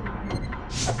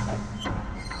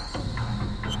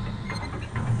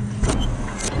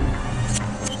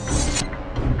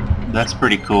 That's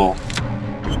pretty cool.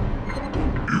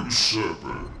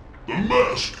 Usurper, the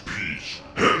mask piece,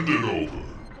 hand it over.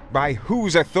 By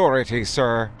whose authority,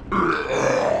 sir?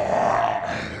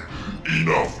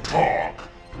 Enough talk.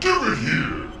 Give it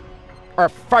here. Or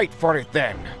fight for it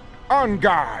then. On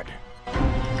guard.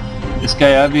 This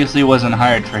guy obviously wasn't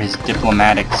hired for his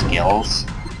diplomatic skills.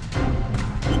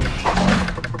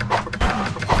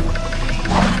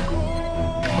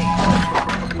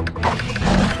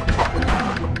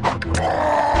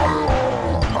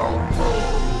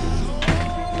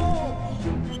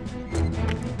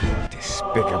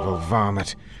 Despicable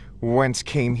varmint. Whence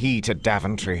came he to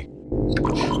Daventry?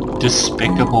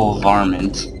 Despicable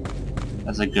varmint.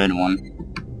 That's a good one.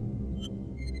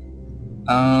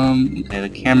 Okay, the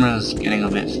camera's getting a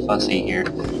bit fussy here.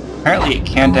 Apparently it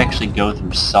can't actually go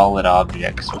through solid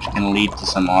objects, which can lead to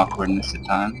some awkwardness at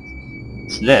times.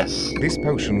 It's this. This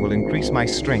potion will increase my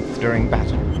strength during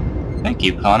battle. Thank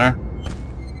you, Connor.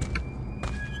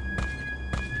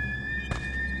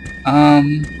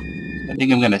 I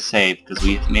think I'm gonna save, because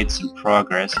we've made some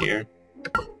progress here.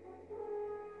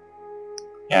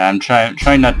 Yeah, I'm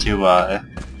trying not to,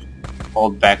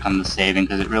 hold back on the saving,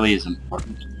 because it really is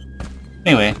important.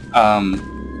 Anyway,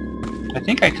 I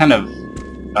think I kind of,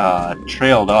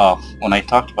 trailed off when I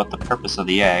talked about the purpose of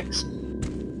the axe.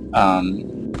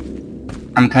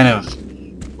 I'm kind of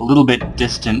a little bit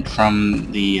distant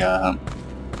from the,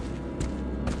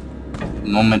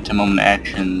 moment-to-moment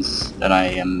actions that I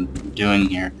am doing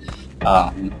here.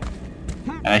 And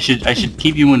I should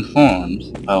keep you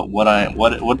informed about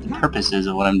what the purpose is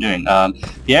of what I'm doing.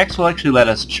 The axe will actually let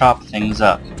us chop things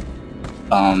up.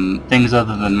 Things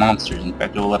other than monsters. In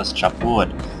fact, it will let us chop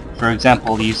wood. For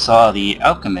example, you saw the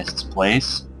alchemist's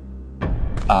place,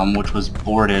 which was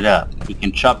boarded up. We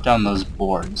can chop down those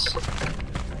boards.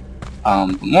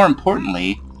 But more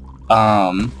importantly,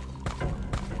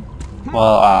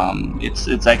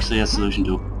 it's actually a solution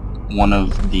to one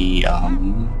of the,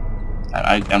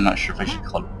 I'm not sure if I should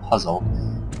call it a puzzle.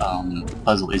 The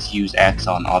puzzle is use axe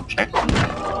on object.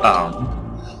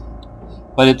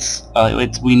 But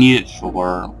we need it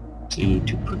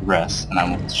to progress, and I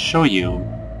will show you.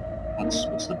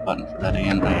 What's the button for that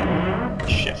again?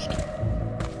 Shift.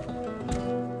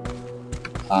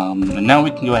 And now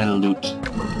we can go ahead and loot.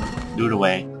 Loot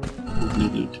away.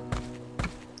 Loot.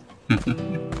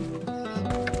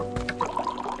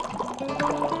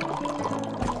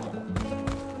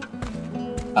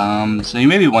 So you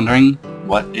may be wondering,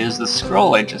 what is the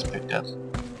scroll I just picked up?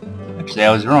 Actually,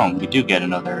 I was wrong. We do get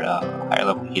another higher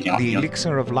level healing. The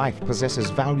elixir of life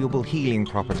possesses valuable healing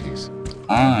properties.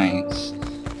 Nice.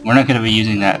 We're not going to be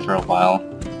using that for a while.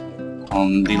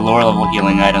 The lower level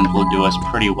healing items will do us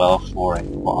pretty well for a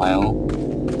while.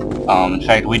 In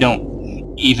fact, we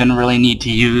don't even really need to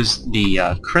use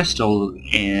the crystal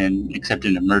except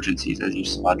in emergencies, as you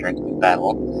saw during the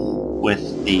battle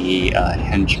with the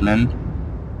henchmen.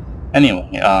 Anyway,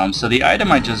 so the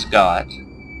item I just got...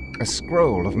 A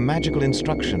scroll of magical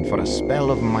instruction for a spell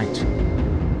of might.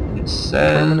 It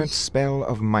says... Permanent spell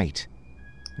of might.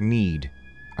 Need.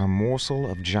 A morsel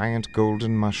of giant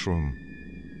golden mushroom.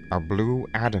 A blue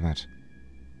adamant.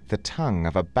 The tongue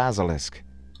of a basilisk.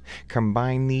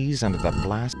 Combine these under the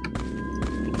blast...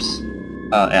 Oops.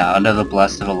 Yeah, under the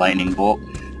blast of a lightning bolt.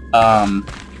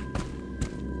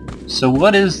 So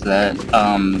what is that,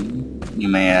 you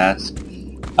may ask?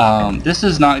 This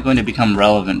is not going to become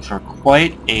relevant for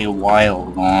quite a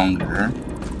while longer.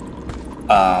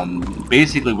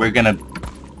 Basically, we're gonna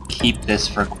keep this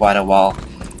for quite a while,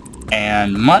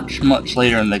 and much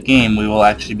later in the game, we will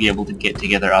actually be able to get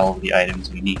together all of the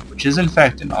items we need, which is in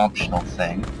fact an optional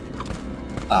thing.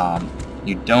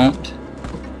 You don't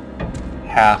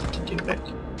have to do it,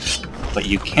 but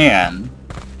you can.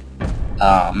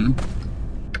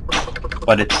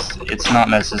 But it's not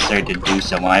necessary to do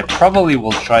so, and I probably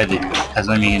will try to, because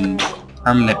I mean,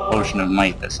 permanent potion of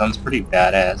might, that sounds pretty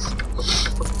badass.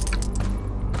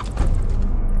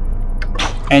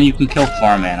 And you can kill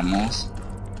farm animals.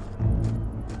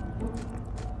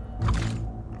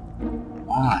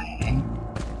 Why?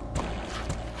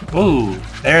 Ooh,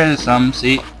 there is some,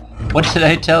 see? What did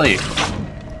I tell you?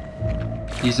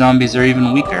 These zombies are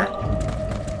even weaker.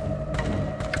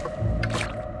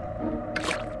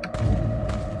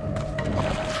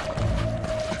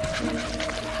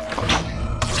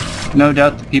 No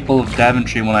doubt the people of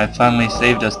Daventry, when I finally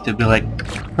saved us, to be like,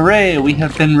 hooray, we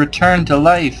have been returned to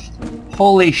life!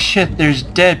 Holy shit, there's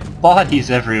dead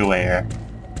bodies everywhere!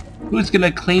 Who's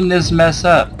gonna clean this mess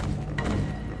up?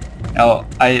 Now,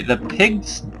 the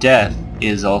pig's death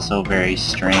is also very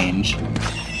strange.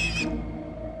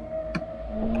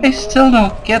 I still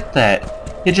don't get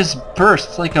that. It just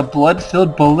bursts like a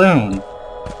blood-filled balloon.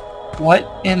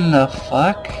 What in the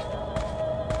fuck?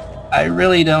 I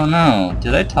really don't know.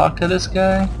 Did I talk to this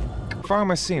guy?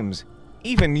 Farmer Sims,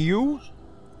 even you?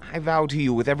 I vow to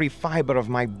you with every fiber of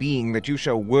my being that you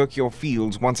shall work your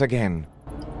fields once again.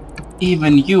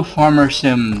 Even you, Farmer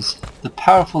Sims. The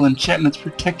powerful enchantments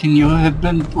protecting you have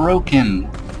been broken.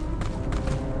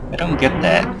 I don't get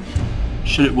that.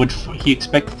 Would he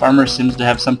expect Farmer Sims to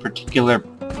have some particular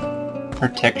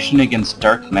protection against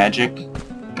dark magic?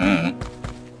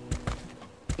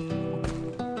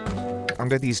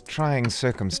 Under these trying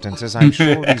circumstances, I'm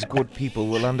sure these good people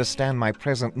will understand my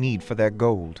present need for their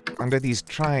gold. Under these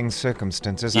trying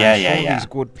circumstances, I'm sure these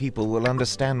good people will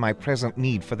understand my present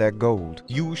need for their gold.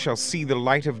 You shall see the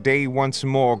light of day once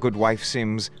more, good wife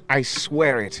Sims. I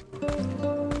swear it.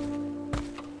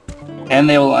 And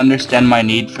they will understand my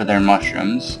need for their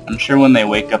mushrooms. I'm sure when they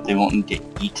wake up they won't need to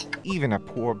eat. Even a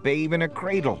poor babe in a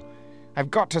cradle.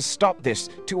 I've got to stop this,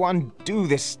 to undo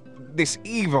this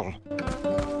evil.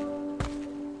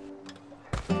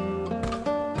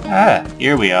 Ah,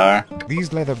 here we are.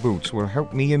 These leather boots will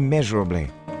help me immeasurably.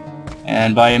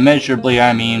 And by immeasurably,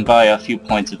 I mean by a few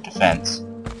points of defense.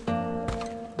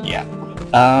 Yeah.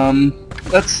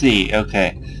 Let's see.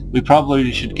 Okay. We probably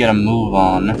should get a move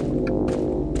on.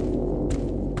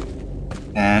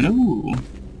 And, ooh,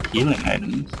 healing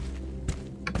items.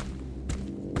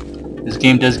 This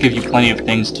game does give you plenty of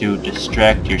things to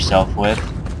distract yourself with.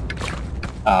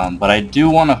 But I do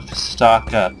want to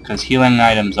stock up, because healing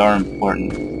items are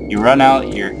important. You run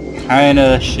out, you're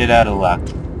kinda shit out of luck.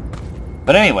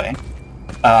 But anyway,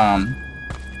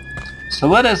 so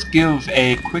let us give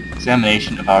a quick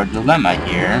examination of our dilemma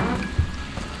here.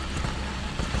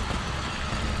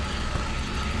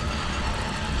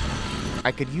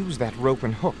 I could use that rope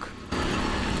and hook.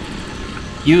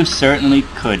 You certainly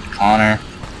could, Connor.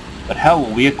 But how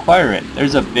will we acquire it?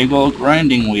 There's a big old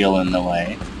grinding wheel in the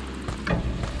way.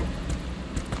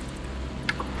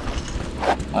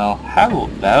 Well, how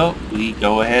about we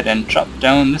go ahead and chop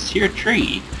down this here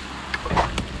tree?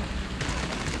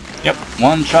 Yep,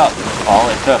 one chop, all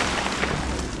it took.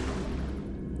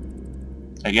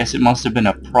 I guess it must have been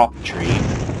a prop tree.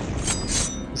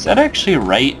 Is that actually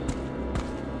right?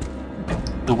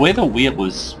 The way the wheel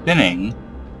was spinning...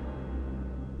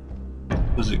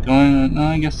 Was it going... No,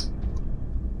 I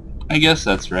guess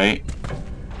that's right.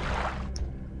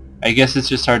 I guess it's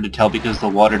just hard to tell because the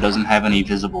water doesn't have any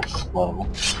visible flow.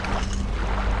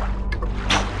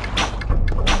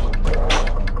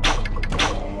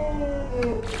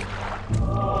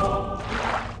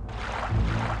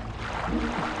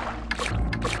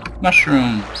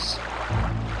 Mushrooms.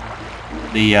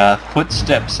 The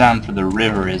footstep sound for the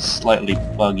river is slightly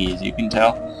buggy, as you can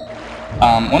tell.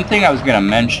 One thing I was going to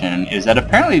mention is that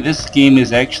apparently this game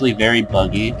is actually very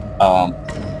buggy.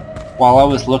 While I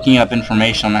was looking up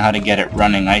information on how to get it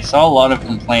running, I saw a lot of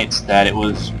complaints that it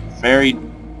was very...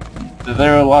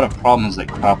 There are a lot of problems that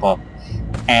crop up.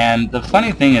 And the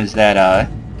funny thing is that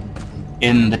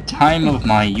in the time of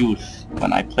my youth,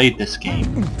 when I played this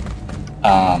game,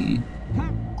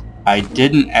 I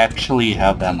didn't actually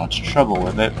have that much trouble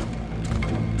with it.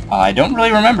 I don't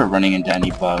really remember running into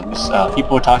any bugs.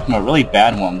 People were talking about really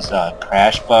bad ones,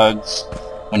 crash bugs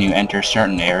when you enter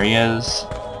certain areas.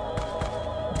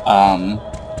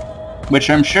 Which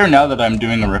I'm sure now that I'm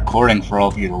doing a recording for all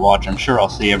of you to watch, I'm sure I'll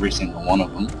see every single one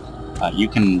of them. You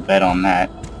can bet on that.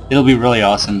 It'll be really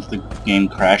awesome if the game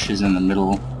crashes in the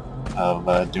middle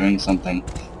of doing something.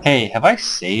 Hey, have I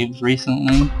saved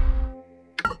recently?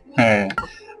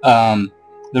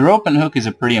 The rope and hook is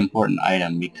a pretty important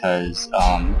item because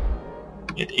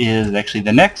it is actually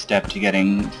the next step to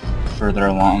getting further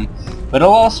along, but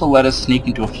it'll also let us sneak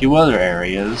into a few other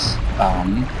areas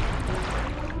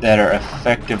that are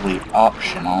effectively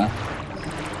optional,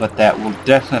 but that will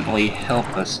definitely help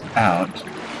us out.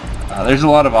 There's a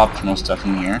lot of optional stuff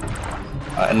in here.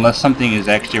 Unless something is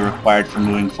actually required for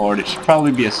moving forward, it should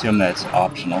probably be assumed that it's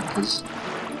optional, because,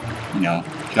 you know,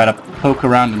 you gotta poke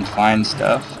around and find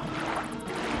stuff.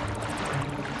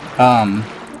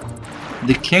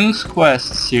 The King's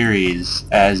Quest series,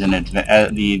 as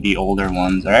the older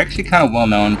ones, are actually kind of well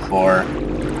known for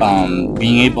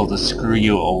being able to screw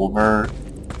you over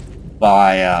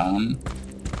by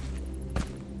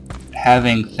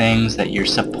having things that you're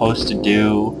supposed to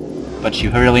do, but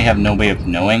you really have no way of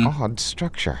knowing. Odd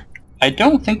structure. I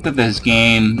don't think that this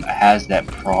game has that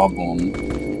problem.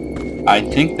 I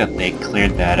think that they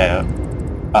cleared that out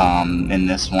in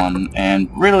this one, and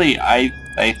really I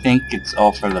think it's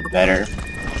all for the better,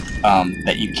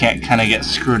 that you can't kind of get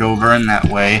screwed over in that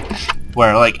way,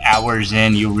 where like hours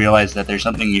in you realize that there's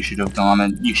something you should have gone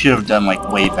and you should have done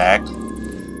like way back.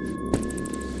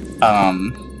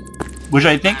 Which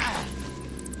I think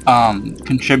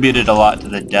contributed a lot to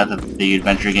the death of the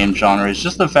adventure game genre, is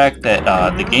just the fact that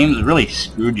the games really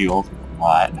screwed you over a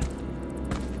lot.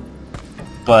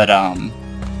 But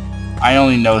I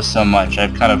only know so much.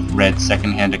 I've kind of read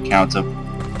secondhand accounts of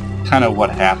kind of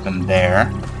what happened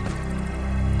there.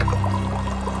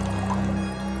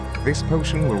 This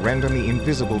potion will render me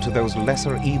invisible to those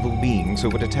lesser evil beings who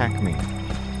would attack me.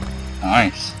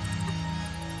 Nice.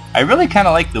 I really kind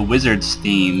of like the wizard's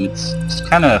theme. It's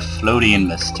kind of floaty and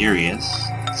mysterious.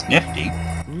 It's nifty.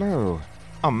 Lo,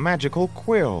 a magical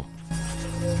quill.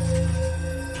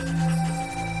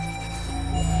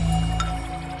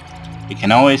 We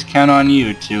can always count on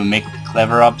you to make the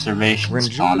clever observations, When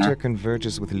Connor. Jupiter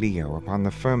converges with Leo upon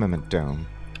the firmament dome,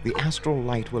 the astral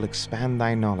light will expand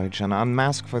thy knowledge and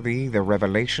unmask for thee the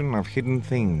revelation of hidden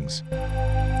things.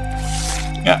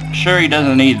 Yeah, sure he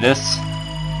doesn't need this.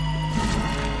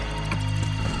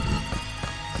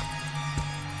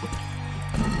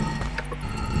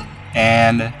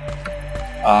 And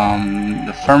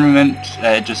the firmament,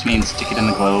 it just means stick it in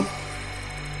the globe.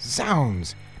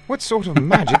 Zounds! What sort of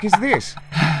magic is this?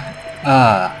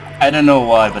 I don't know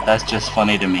why, but that's just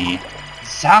funny to me.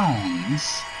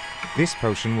 Sounds. This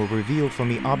potion will reveal for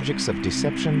me objects of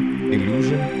deception,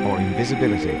 illusion, or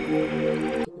invisibility.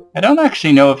 I don't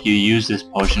actually know if you use this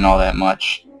potion all that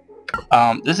much.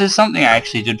 This is something I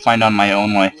actually did find on my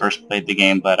own when I first played the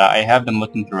game, but I have been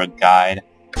looking through a guide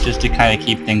just to kind of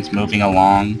keep things moving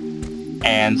along.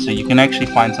 And so you can actually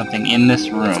find something in this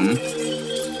room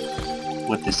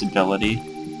with this ability.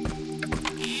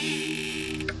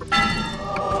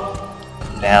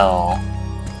 Bell.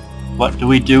 What do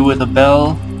we do with a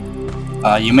bell?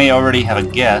 You may already have a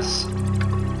guess.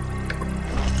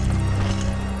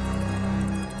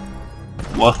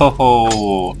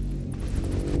 Whoa!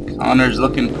 Connor's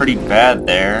looking pretty bad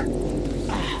there.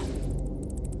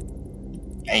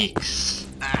 Yikes.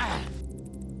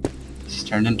 He's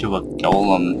turned into a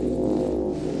golem.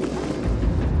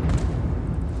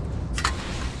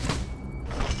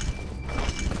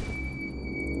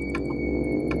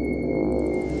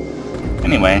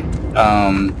 Anyway,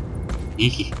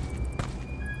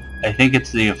 I think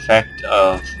it's the effect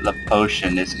of the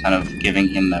potion is kind of giving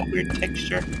him that weird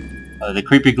texture. The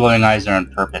creepy glowing eyes are on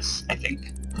purpose, I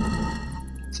think.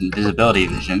 It's invisibility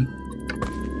vision.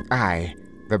 Aye,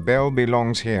 the bell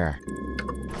belongs here.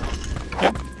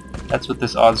 Yep, that's what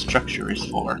this odd structure is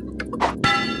for.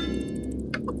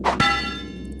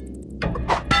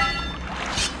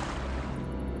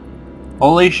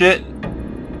 Holy shit!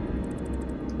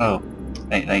 Oh,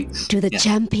 thanks. To the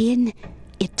champion,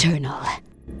 eternal.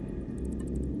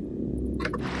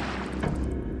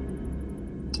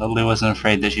 Totally wasn't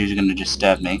afraid that she was gonna just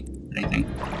stab me or anything.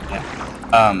 Yeah.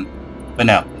 But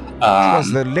no.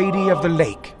 Was the Lady of the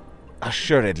Lake.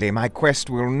 Assuredly, my quest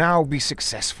will now be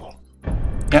successful.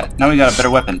 Yeah, now we got a better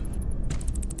weapon.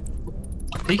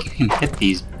 I think you can hit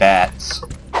these bats.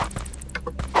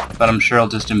 But I'm sure I'll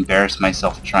just embarrass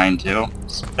myself trying to,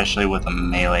 especially with a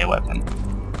melee weapon.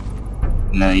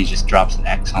 And then he just drops an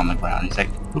X on the ground. He's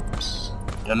like, oops,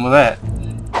 done with that.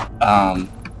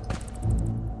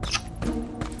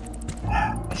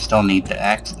 I still need the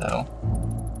axe though.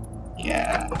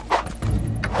 Yeah.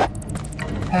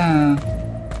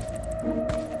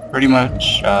 Pretty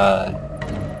much,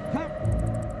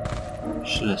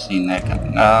 should have seen that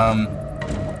coming.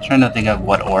 Trying to think of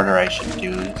what order I should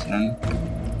do this in.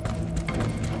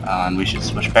 And we should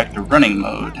switch back to running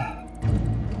mode.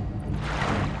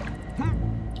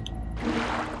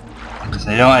 Because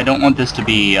I don't want this to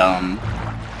be,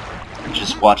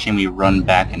 just watching me run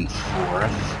back and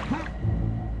forth.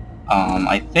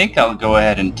 I think I'll go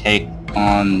ahead and take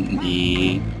on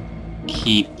the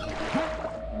keep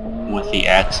with the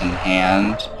axe in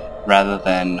hand, rather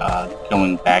than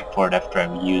going back for it after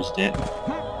I've used it.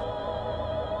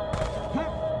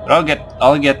 But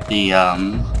I'll get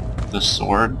the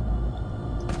sword.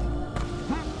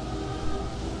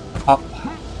 Hop,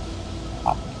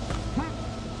 hop,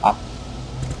 hop,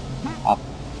 hop.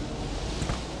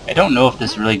 I don't know if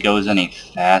this really goes any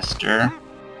faster,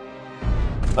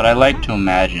 but I like to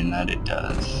imagine that it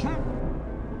does.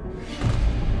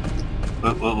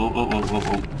 Whoa, whoa, whoa, whoa, whoa, whoa,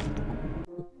 whoa.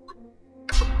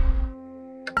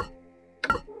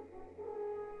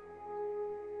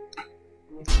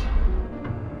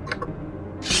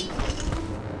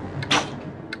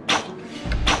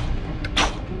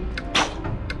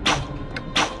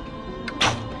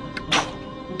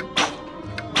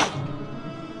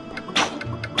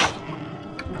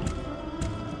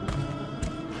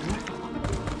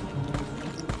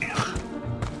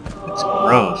 It's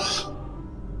gross.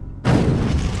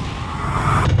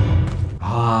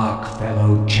 Hark,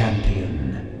 fellow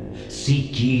champion,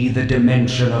 seek ye the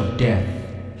dimension of death,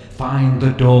 find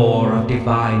the door of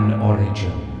divine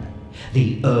origin.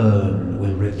 The urn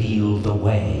will reveal the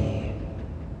way.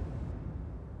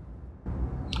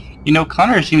 You know,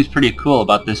 Connor seems pretty cool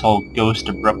about this whole ghost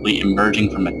abruptly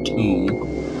emerging from a tomb.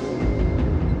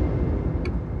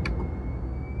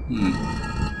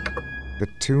 The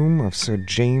tomb of Sir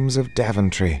James of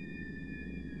Daventry.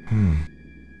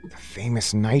 The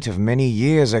famous knight of many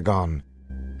years agone.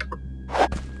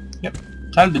 Yep,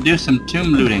 time to do some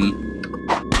tomb looting.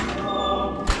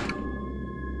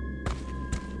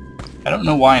 I don't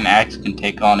know why an axe can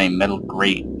take on a metal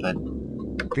grate, but...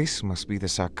 This must be the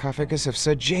sarcophagus of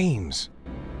Sir James.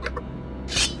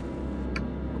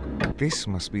 This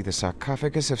must be the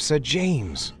sarcophagus of Sir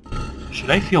James. should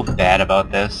I feel bad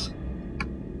about this?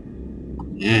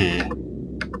 Ugh.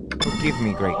 Forgive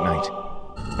me, great knight,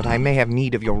 but I may have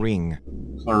need of your ring.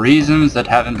 For reasons that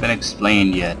haven't been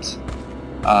explained yet.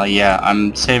 Yeah,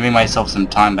 I'm saving myself some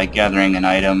time by gathering an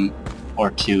item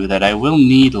or two that I will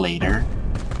need later.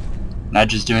 Not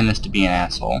just doing this to be an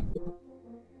asshole.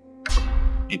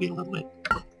 Maybe a little bit.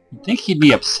 You'd think he'd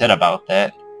be upset about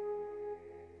that.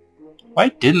 Why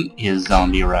didn't his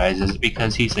zombie rise? Is it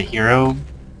because he's a hero?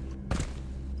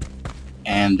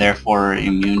 and therefore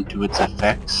immune to its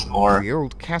effects, or... The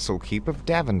old castle keep of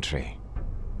Daventry.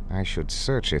 I should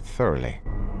search it thoroughly.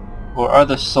 Or are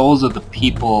the souls of the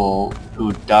people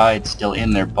who died still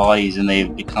in their bodies and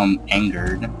they've become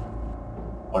angered?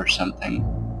 Or something.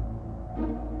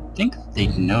 I think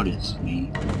they'd notice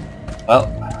me. Well,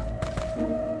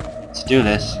 let's do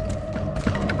this.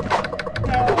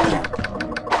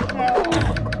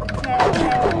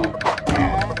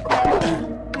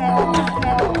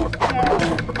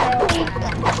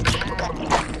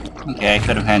 Okay, I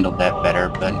could have handled that better,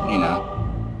 but, you know.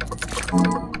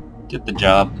 Did the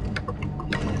job.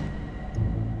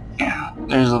 Yeah,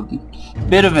 there's a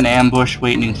bit of an ambush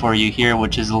waiting for you here,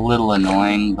 which is a little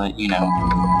annoying, but, you know,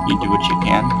 you do what you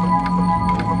can.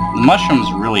 The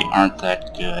mushrooms really aren't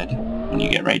that good when you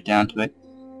get right down to it.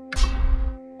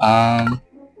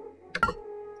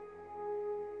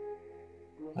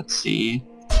 Let's see.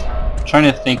 I'm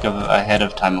trying to think of ahead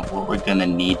of time of what we're gonna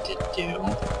need to do.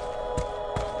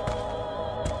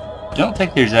 Don't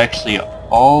think there's actually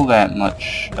all that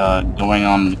much going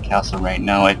on in the castle right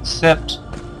now, except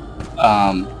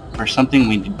for something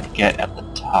we need to get at the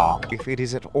top. If it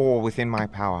is at all within my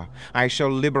power, I shall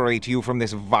liberate you from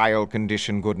this vile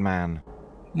condition, good man.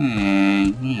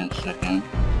 Wait a second.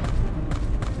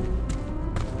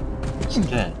 What's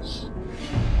this?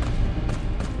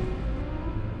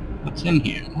 What's in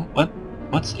here?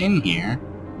 What's in here?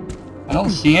 I don't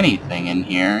see anything in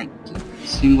here. It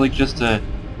seems like just a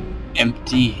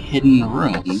empty, hidden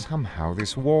room. Somehow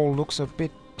this wall looks a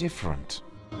bit different.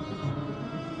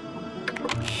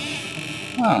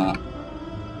 Huh.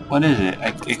 What is it?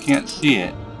 I can't see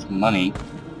it. It's money.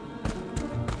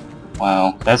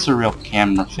 Wow, that's a real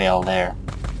camera fail there.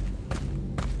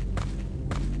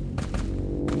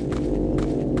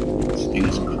 This thing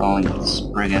is crawling with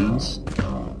spriggans.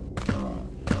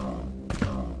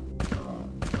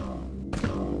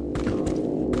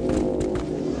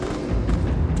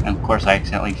 And of course I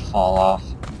accidentally fall off,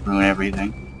 ruin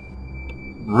everything.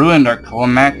 Ruined our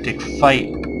climactic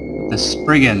fight with the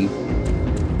spriggan.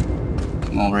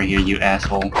 Come over here, you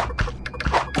asshole.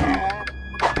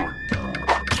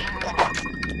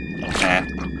 Okay.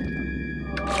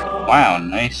 Wow,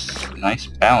 nice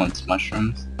balance,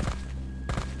 mushrooms.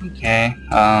 Okay,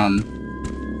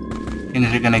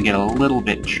 things are gonna get a little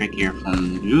bit trickier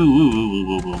from...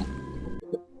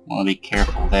 Wanna be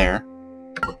careful there.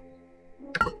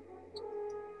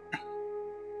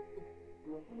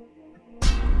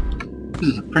 This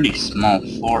is a pretty small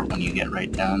fort when you get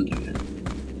right down to it.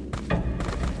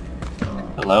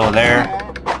 Hello there.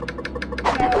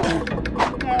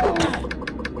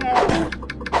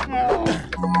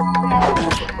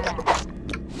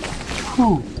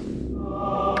 Whew.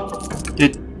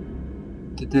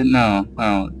 No.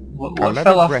 What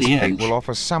fell off the edge? Will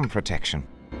offer some protection.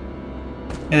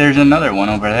 Hey, there's another one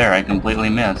over there I completely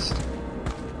missed.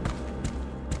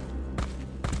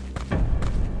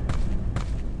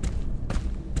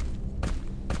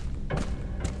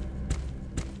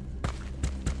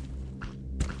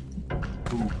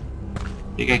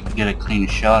 I think I can get a clean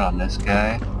shot on this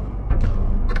guy.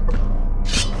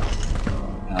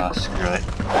 Oh, screw it.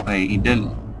 Wait, he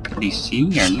didn't... Did he see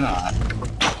me or not?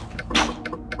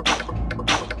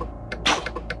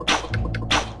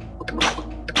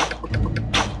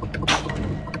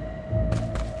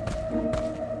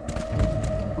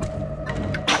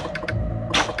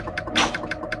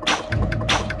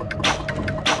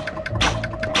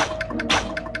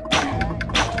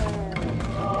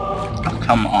 Oh,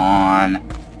 come on.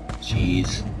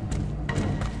 Jeez.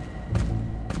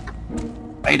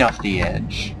 Right off the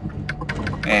edge.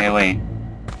 Hey, wait.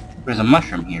 There's a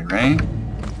mushroom here, right?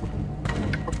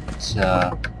 It's,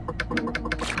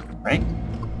 right?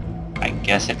 I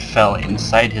guess it fell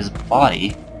inside his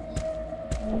body.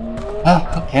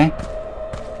 Oh, okay.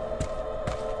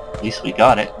 At least we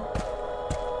got it.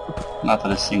 Not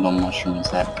that a single mushroom is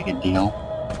that big a deal.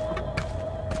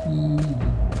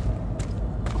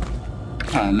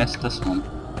 Oh, I missed this one.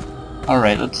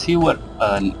 Alright, let's see what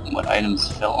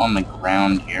items fell on the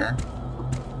ground here.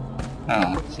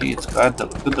 Oh, see, it's good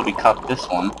that we caught this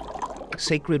one.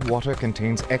 Sacred water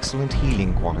contains excellent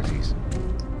healing qualities.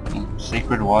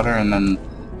 Sacred water and then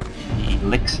the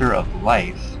elixir of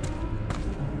life.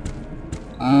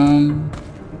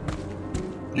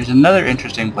 There's another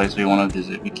interesting place we want to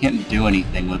visit. We can't do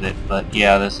anything with it, but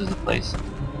yeah, this is the place.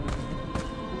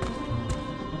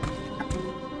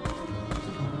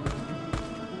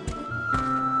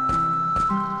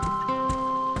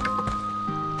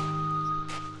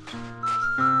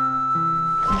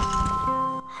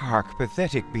 Hark,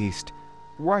 pathetic beast.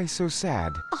 Why so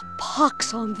sad? A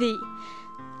pox on thee!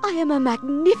 I am a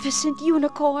magnificent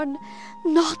unicorn,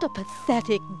 not a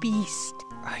pathetic beast.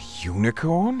 A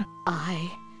unicorn?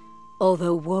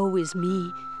 Although woe is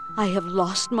me, I have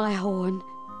lost my horn,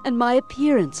 and my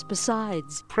appearance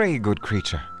besides. Pray, good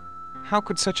creature, how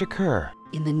could such occur?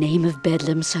 In the name of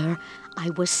Bedlam, sir, I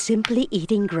was simply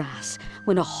eating grass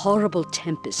when a horrible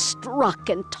tempest struck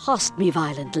and tossed me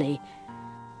violently.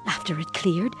 After it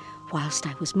cleared, whilst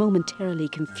I was momentarily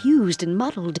confused and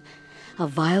muddled, a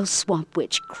vile swamp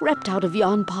witch crept out of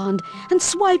yon pond and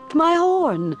swiped my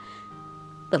horn.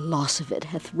 The loss of it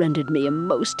hath rendered me a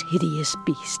most hideous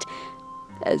beast,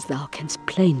 as thou canst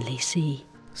plainly see.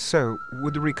 So,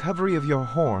 would the recovery of your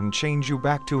horn change you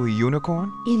back to a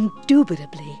unicorn?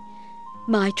 Indubitably.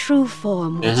 My true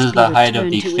form This must is be the height of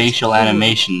returned the to its facial full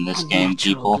animation in this and game,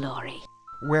 natural people. glory.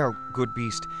 Well, good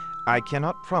beast, I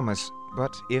cannot promise,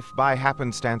 but if by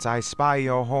happenstance I spy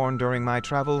your horn during my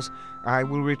travels, I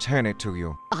will return it to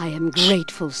you. I am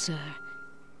grateful, sir,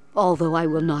 although I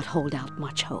will not hold out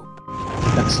much hope.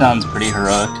 That sounds pretty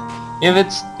heroic.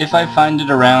 If I find it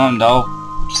around, I'll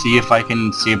see if I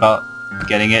can see about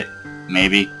getting it.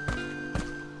 Maybe.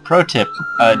 Pro tip,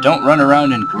 don't run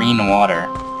around in green water.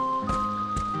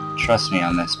 Trust me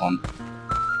on this one.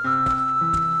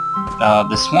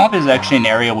 The swamp is actually an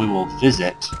area we will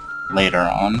visit later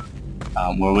on,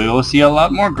 where we will see a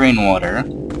lot more green water.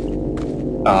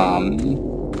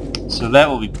 So that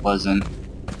will be pleasant.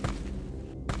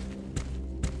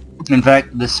 In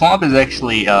fact, the swamp is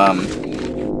actually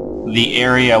the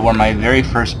area where my very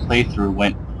first playthrough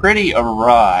went pretty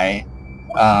awry.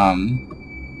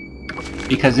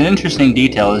 Because an interesting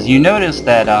detail is you notice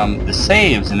that the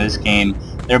saves in this game,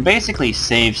 they're basically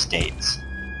save states.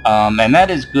 And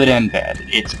that is good and bad.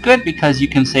 It's good because you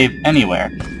can save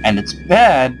anywhere, and it's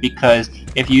bad because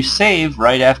if you save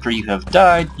right after you have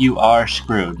died, you are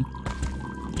screwed.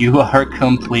 You are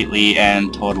completely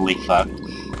and totally fucked.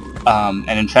 And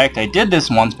in fact, I did this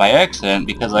once by accident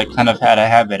because I kind of had a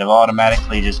habit of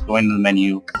automatically just going to the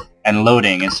menu and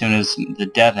loading as soon as the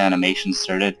death animation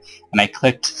started, and I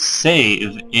clicked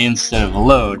save instead of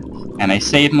load, and I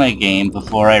saved my game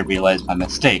before I realized my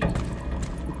mistake.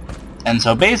 And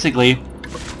so basically,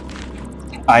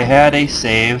 I had a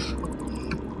save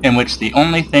in which the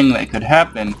only thing that could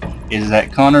happen is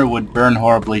that Connor would burn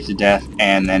horribly to death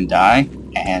and then die,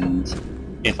 and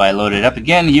if I loaded up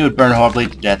again, he would burn horribly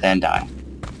to death and die.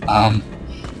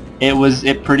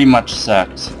 It pretty much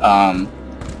sucked.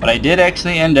 But I did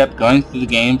actually end up going through the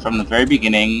game from the very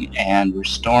beginning and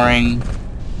restoring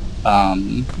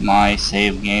my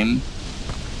save game.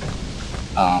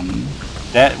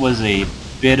 That was a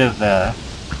bit of a...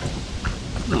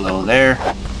 Hello there.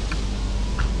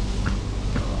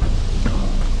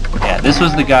 Yeah, this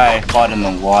was the guy I fought in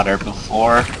the water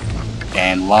before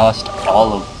and lost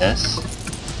all of this,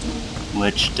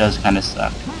 which does kind of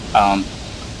suck.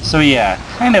 So yeah,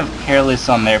 kind of careless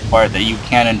on their part that you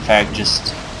can in fact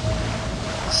just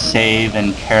save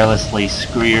and carelessly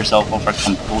screw yourself over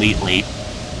completely.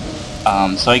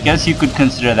 So I guess you could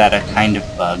consider that a kind of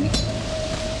bug.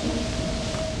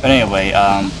 But anyway,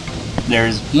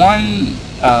 there's one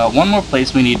more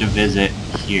place we need to visit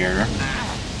here.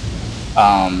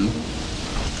 And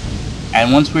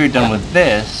once we're done with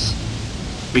this,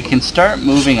 we can start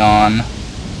moving on.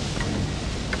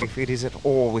 If it is at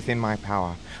all within my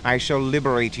power, I shall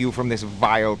liberate you from this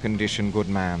vile condition, good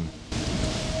man.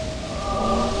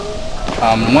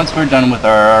 Once we're done with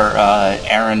our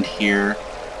errand here,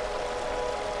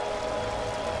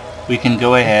 we can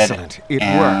go ahead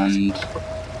and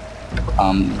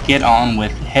get on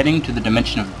with heading to the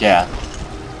Dimension of Death.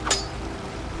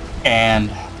 And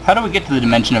how do we get to the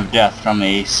Dimension of Death from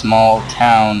a small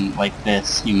town like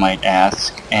this, you might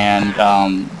ask? And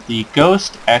the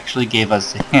ghost actually gave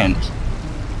us a hint.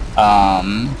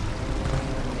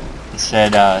 It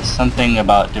said something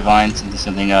about divine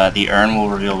something, the urn will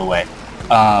reveal the way.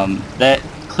 That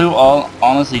clue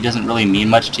honestly doesn't really mean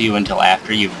much to you until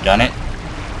after you've done it,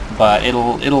 but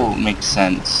it'll make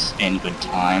sense in good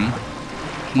time.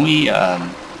 Can we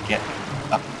get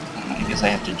up? I guess I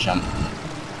have to jump.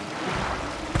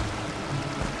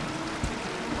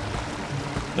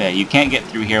 But yeah, you can't get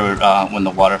through here when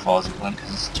the waterfall is going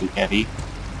because it's too heavy.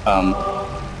 I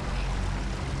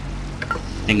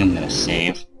think I'm gonna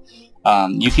save.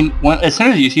 You can, as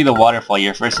soon as you see the waterfall,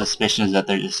 your first suspicion is that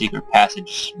there's a secret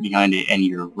passage behind it, and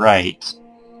you're right.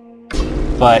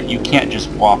 But you can't just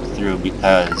walk through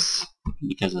because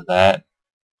of that.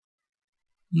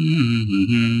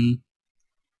 And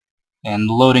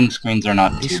the loading screens are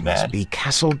not This too bad. must be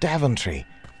Castle Daventry.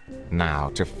 Now,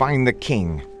 to find the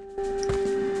king.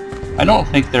 I don't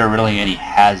think there are really any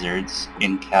hazards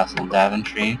in Castle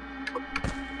Daventry.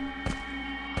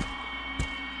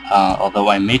 Although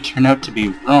I may turn out to be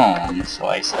wrong, so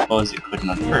I suppose it couldn't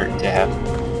hurt to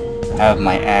have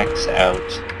my axe out.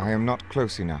 I am not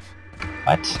close enough.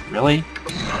 What? Really?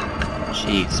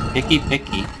 Jeez,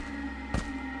 picky.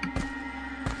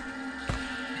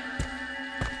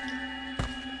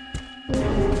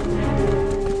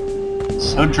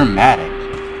 So dramatic.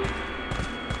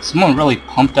 Someone really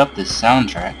pumped up this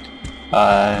soundtrack.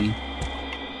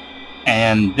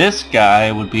 And this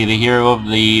guy would be the hero of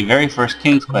the very first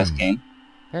King's Quest game.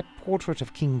 That portrait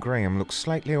of King Graham looks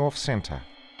slightly off-center.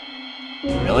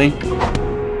 Really?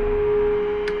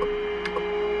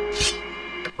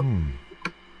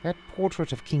 That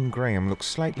portrait of King Graham looks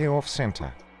slightly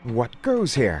off-center. What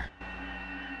goes here?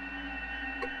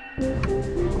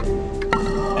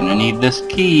 And I need this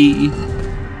key.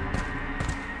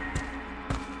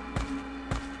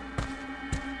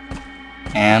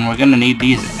 And we're gonna need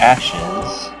these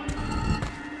ashes,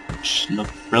 which look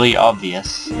really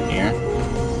obvious here.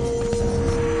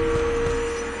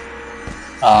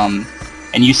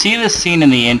 And you see this scene in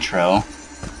the intro.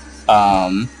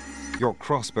 Your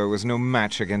crossbow is no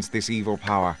match against this evil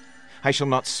power. I shall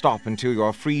not stop until you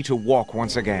are free to walk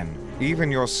once again.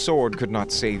 Even your sword could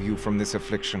not save you from this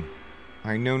affliction.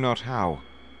 I know not how,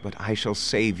 but I shall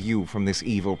save you from this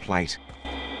evil plight.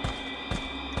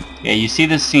 Yeah, you see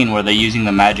this scene where they're using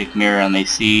the magic mirror, and they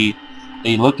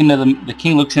look into the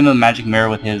king looks into the magic mirror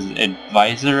with his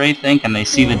advisor, I think, and they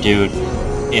see the dude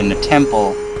in the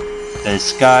temple, the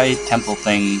sky temple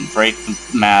thing, break the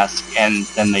mask, and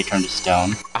then they turn to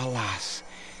stone. Alas,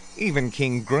 even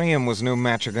King Graham was no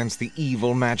match against the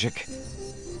evil magic.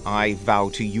 I vow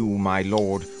to you, my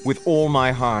lord, with all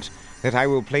my heart, that I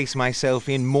will place myself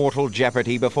in mortal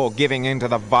jeopardy before giving in to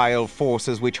the vile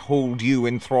forces which hold you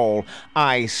in thrall.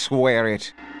 I swear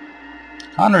it.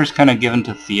 Connor's kind of given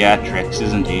to theatrics,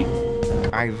 isn't he?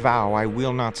 I vow I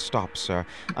will not stop, sir,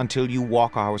 until you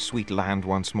walk our sweet land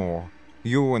once more.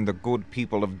 You and the good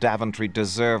people of Daventry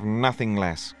deserve nothing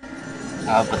less.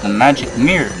 But the magic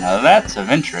mirror, now that's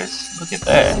of interest. Look at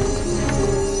that.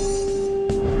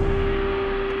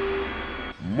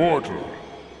 Mortal,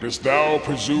 dost thou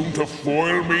presume to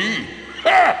foil me?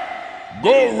 Ha!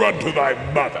 Go run to thy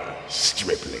mother,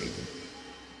 stripling.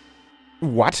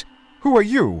 What? Who are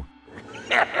you?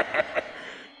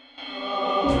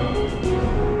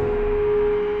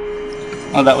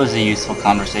 Oh, that was a useful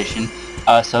conversation.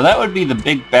 So that would be the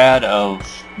big bad of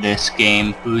this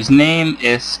game, whose name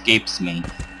escapes me.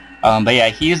 But yeah,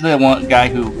 he's the one guy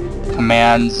who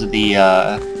commands the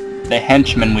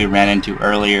henchmen we ran into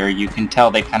earlier. You can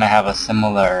tell they kind of have a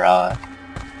similar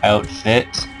outfit.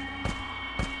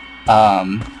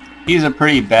 He's a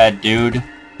pretty bad dude.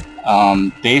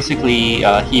 Basically,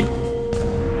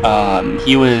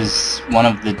 he was one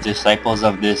of the disciples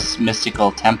of this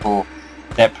mystical temple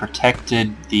that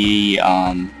protected the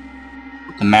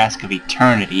Mask of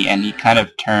Eternity, and he kind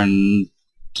of turned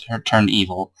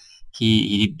evil.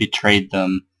 He betrayed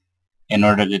them in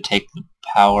order to take the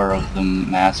power of the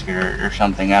mask or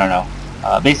something, I don't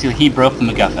know. Basically, he broke the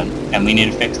MacGuffin, and we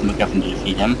need to fix the MacGuffin to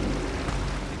defeat him.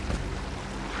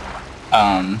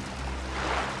 I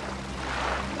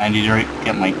need to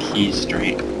get my keys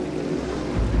straight.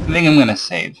 I think I'm gonna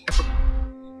save.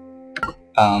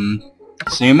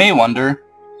 So you may wonder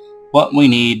what we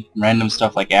need random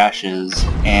stuff like ashes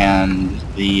and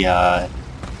the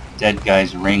dead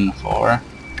guy's ring for.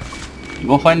 You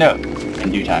will find out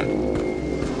in due time.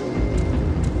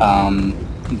 I'm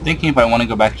thinking if I want to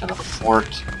go back to the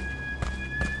fort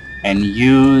and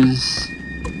use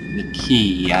the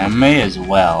key, I may as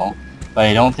well, but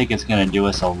I don't think it's going to do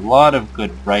us a lot of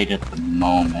good right at the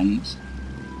moment.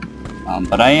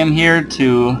 But I am here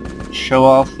to show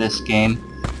off this game,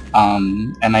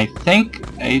 and I think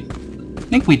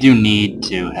we do need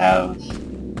to have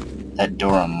that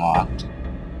door unlocked.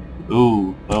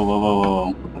 Ooh,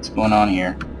 whoa, what's going on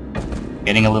here?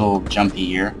 Getting a little jumpy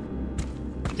here.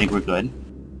 I think we're good.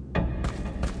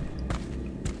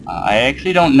 I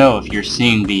actually don't know if you're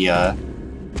seeing the,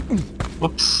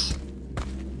 whoops.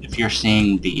 If you're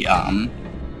seeing the,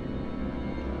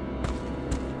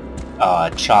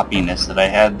 choppiness that I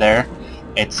had there.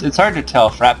 It's hard to tell.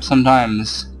 Fraps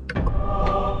sometimes,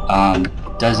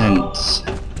 doesn't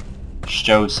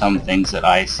show some things that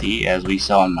I see, as we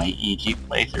saw in my EG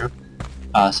playthrough.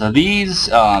 So these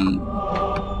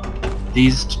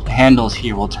handles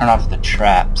here will turn off the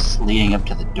traps leading up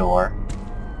to the door.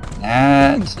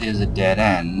 That is a dead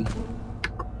end.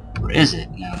 Or is it?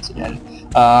 No, it's a dead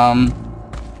end.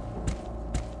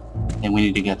 And we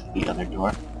need to get to the other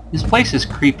door. This place is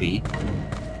creepy.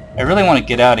 I really want to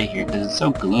get out of here because it's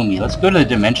so gloomy. Let's go to the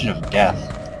dimension of death.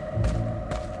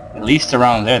 At least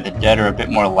around there, the dead are a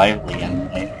bit more lively and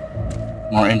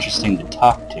more interesting to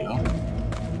talk to.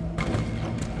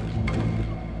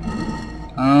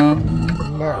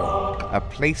 No, a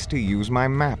place to use my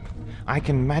map. I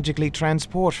can magically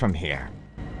transport from here.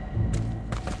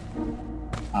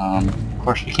 Of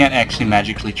course, we can't actually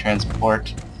magically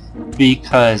transport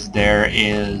because there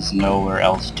is nowhere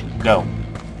else to go.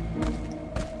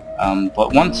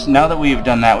 But now that we've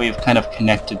done that, we've kind of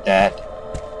connected that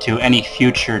to any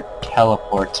future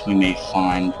teleports we may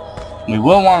find. We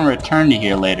will want to return to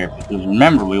here later, because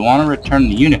remember, we want to return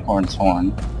the Unicorn's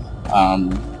Horn.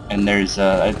 And there's,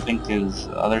 I think there's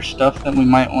other stuff that we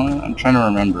might want to... I'm trying to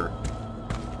remember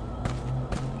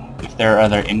if there are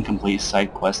other incomplete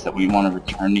side quests that we want to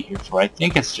return to here for. I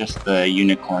think it's just the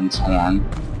Unicorn's Horn,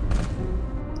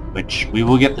 which we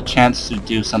will get the chance to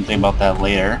do something about that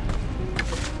later.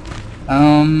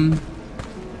 And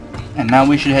now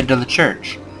we should head to the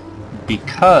church,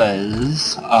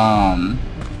 because,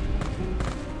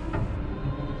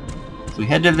 if we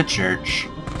head to the church,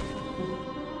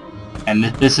 and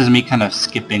this is me kind of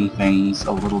skipping things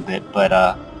a little bit, but,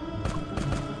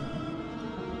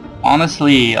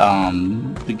 honestly,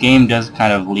 the game does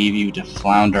kind of leave you to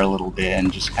flounder a little bit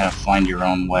and just kind of find your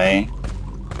own way,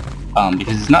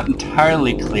 because it's not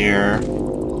entirely clear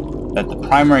that the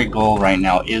primary goal right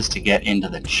now is to get into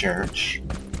the church.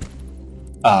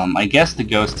 I guess the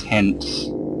ghost hint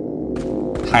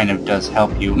kind of does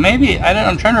help you. Maybe,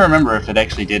 I'm trying to remember if it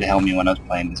actually did help me when I was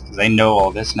playing this, because I know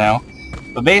all this now.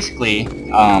 But basically,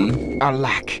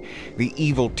 Alack! The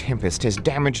evil tempest has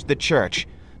damaged the church.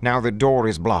 Now the door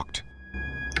is blocked.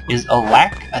 Is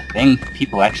alack a thing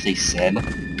people actually said?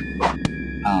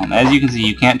 As you can see,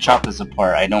 you can't chop this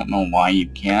apart. I don't know why you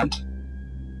can't.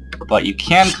 But you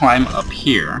can climb up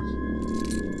here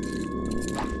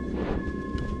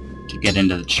to get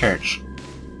into the church.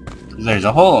 Because there's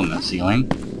a hole in the ceiling.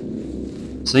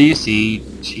 So you see,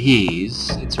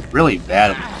 jeez, it's really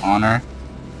bad with Connor.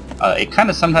 It kind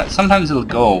of sometimes it'll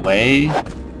go away.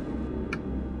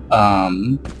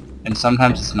 And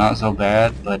sometimes it's not so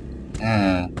bad, but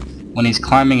when he's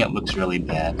climbing it looks really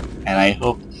bad. And I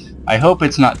hope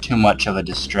it's not too much of a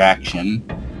distraction.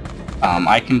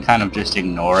 I can kind of just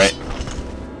ignore it,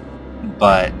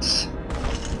 but,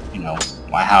 you know,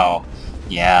 wow,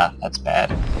 yeah, that's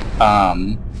bad.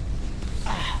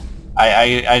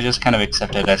 I just kind of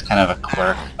accept it as kind of a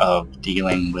quirk of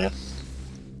dealing with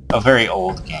a very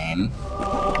old game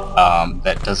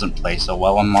that doesn't play so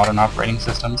well on modern operating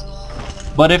systems.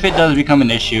 But if it does become an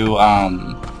issue,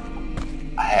 I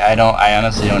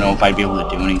honestly don't know if I'd be able to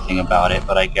do anything about it,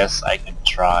 but I guess I could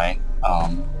try.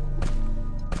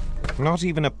 Not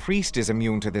even a priest is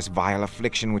immune to this vile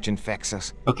affliction which infects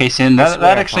us. Okay, Sin, that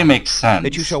actually makes sense.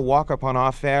 That you shall walk upon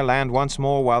our fair land once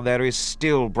more while there is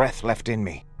still breath left in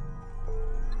me.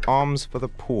 Alms for the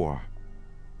poor.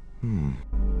 You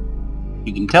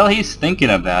can tell he's thinking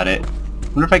about it.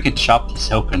 Wonder if I could chop this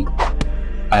open.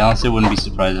 I honestly wouldn't be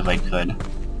surprised if I could.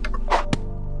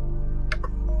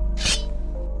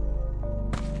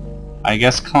 I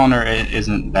guess Connor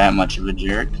isn't that much of a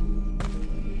jerk.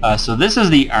 So this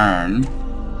is the urn.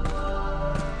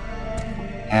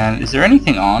 And is there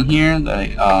anything on here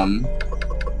that I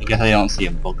guess I don't see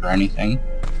a book or anything.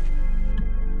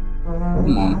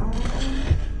 Come on.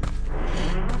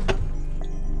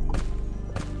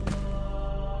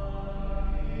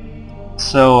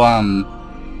 So,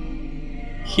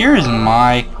 here's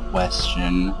my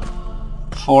question.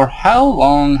 For how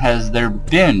long has there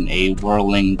been a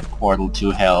whirling portal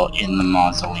to hell in the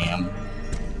mausoleum?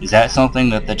 Is that something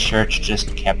that the church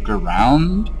just kept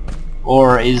around?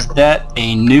 Or is that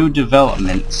a new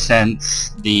development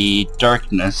since the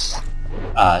darkness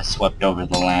swept over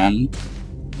the land?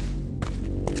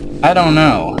 I don't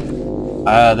know.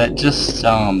 That just,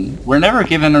 we're never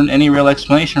given any real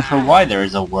explanation for why there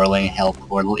is a whirling hell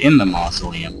portal in the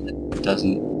mausoleum. It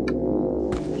doesn't...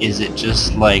 Is it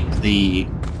just like the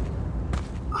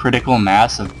critical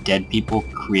mass of dead people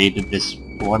created this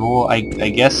portal? I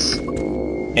guess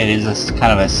it is a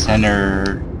kind of a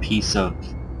centerpiece of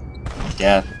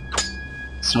death.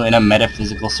 So in a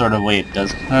metaphysical sort of way it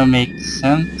does kind of make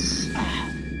sense.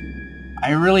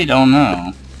 I really don't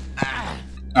know.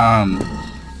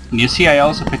 You see, I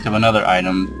also picked up another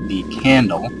item, the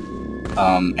candle,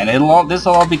 and this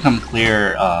will all become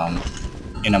clear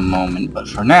in a moment. But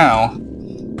for now,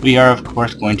 we are of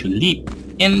course going to leap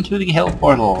into the hell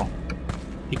portal,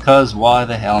 because why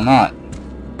the hell not?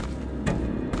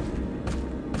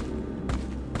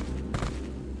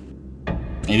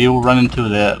 Maybe we'll run into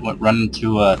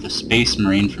the Space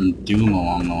Marine from Doom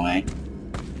along the way.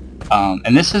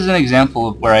 And this is an example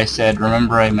of where I said,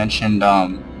 remember I mentioned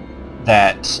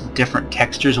that different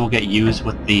textures will get used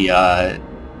with the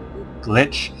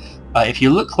glitch. If you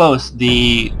look close,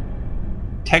 the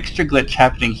texture glitch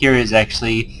happening here is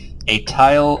actually a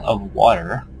tile of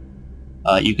water.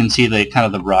 You can see the kind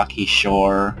of the rocky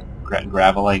shore,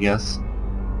 gravel, I guess.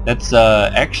 That's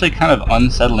actually kind of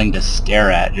unsettling to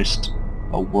stare at, just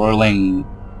a whirling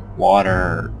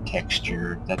water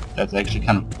texture. That's actually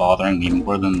kind of bothering me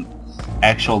more than the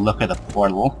actual look of the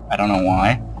portal. I don't know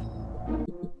why.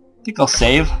 I think I'll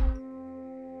save.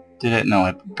 Did it?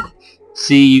 No.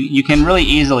 See, you can really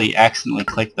easily accidentally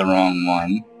click the wrong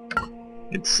one.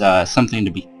 It's something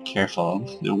to be careful of.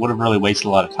 It would have really wasted a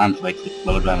lot of time if I clicked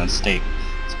load by mistake.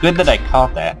 It's good that I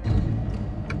caught that.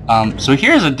 So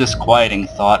here's a disquieting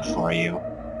thought for you.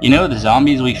 You know the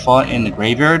zombies we fought in the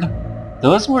graveyard?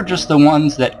 Those were just the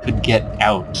ones that could get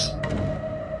out.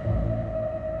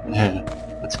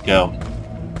 Let's go.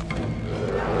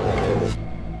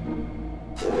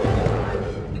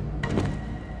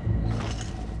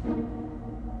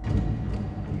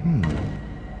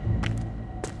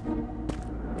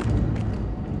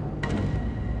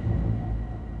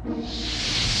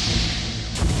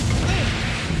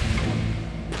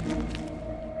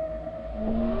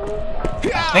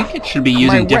 I think it should be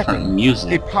using different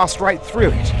music. It passed right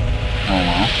through it. Oh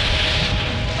well.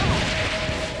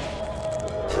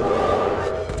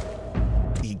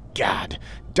 Egad,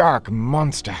 dark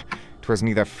monster. 'Twas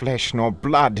neither flesh nor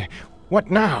blood. What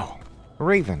now?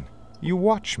 Raven, you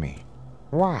watch me.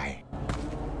 Why?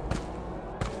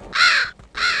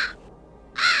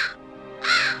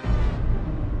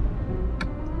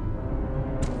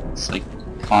 It's like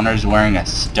Connor's wearing a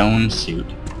stone suit.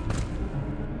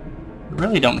 I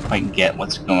really don't quite get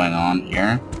what's going on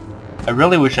here. I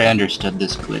really wish I understood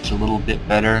this glitch a little bit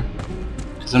better,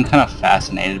 because I'm kind of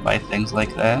fascinated by things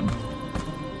like that.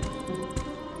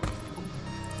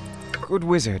 Good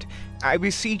wizard, I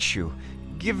beseech you,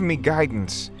 give me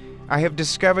guidance. I have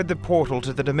discovered the portal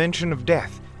to the dimension of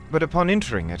death, but upon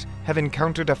entering it, have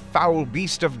encountered a foul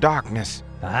beast of darkness.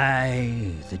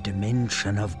 Aye, the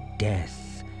dimension of death.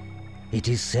 It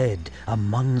is said a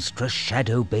monstrous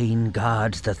shadow bane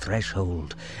guards the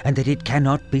threshold, and that it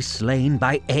cannot be slain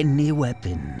by any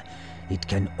weapon. It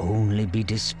can only be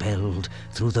dispelled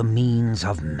through the means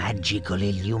of magical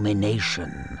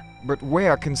illumination. But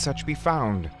where can such be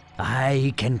found?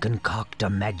 I can concoct a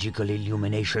magical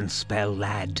illumination spell,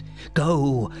 lad.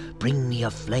 Go, bring me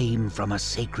a flame from a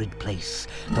sacred place,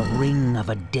 the ring of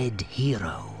a dead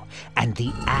hero, and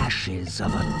the ashes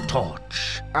of a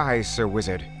torch. Aye, Sir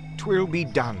Wizard. 'Twill be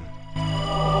done.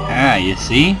 Ah, you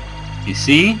see? You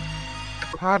see?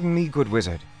 Pardon me, good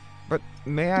wizard, but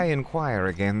may I inquire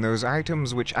again those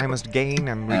items which I must gain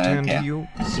and return to you?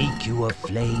 Seek you a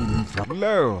flame from...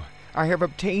 Lo, I have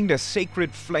obtained a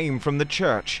sacred flame from the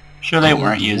church. Sure they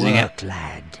weren't using work, it.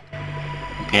 lad.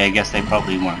 Okay, I guess they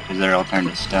probably weren't, because they're all turned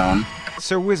to stone.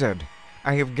 Sir Wizard,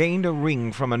 I have gained a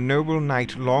ring from a noble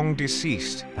knight long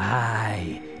deceased.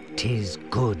 Aye, 'tis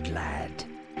good, lad.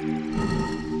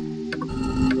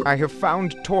 I have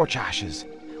found torch ashes.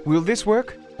 Will this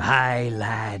work? Aye,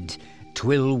 lad,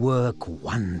 'twill work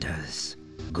wonders.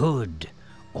 Good,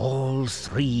 all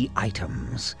 3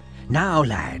 items. Now,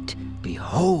 lad,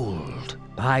 behold,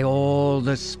 by all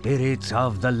the spirits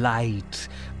of the light,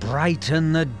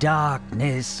 brighten the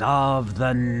darkness of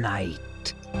the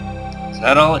night. Is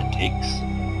that all it takes?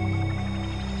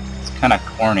 It's kind of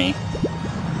corny.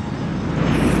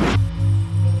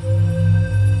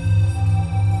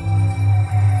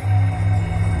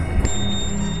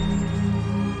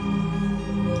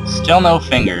 Still no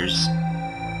fingers.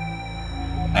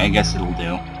 I guess it'll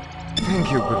do.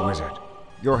 Thank you, good wizard.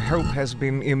 Your help has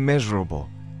been immeasurable.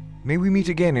 May we meet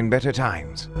again in better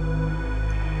times.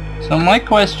 So my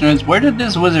question is, where did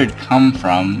this wizard come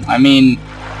from? I mean,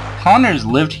 Connor's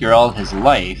lived here all his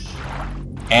life,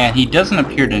 and he doesn't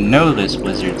appear to know this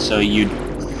wizard, so you'd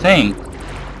think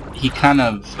he kind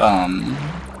of,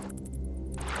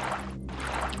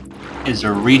 is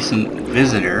a recent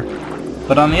visitor.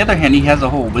 But on the other hand, he has a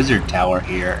whole wizard tower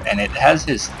here, and it has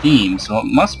his theme, so it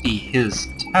must be his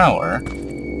tower.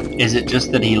 Is it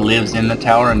just that he lives in the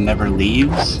tower and never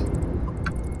leaves?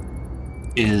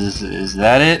 Is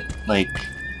that it? Like,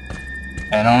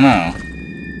 I don't know.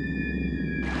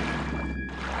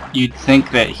 You'd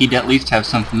think that he'd at least have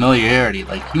some familiarity,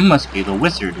 like, you must be the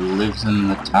wizard who lives in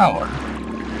the tower.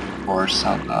 Or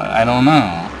something, I don't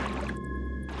know.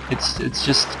 It's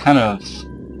just kind of,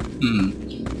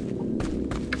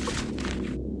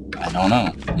 I don't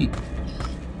know.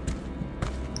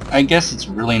 I guess it's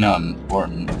really not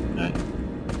important, but...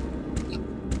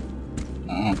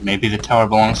 maybe the tower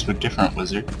belongs to a different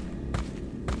wizard.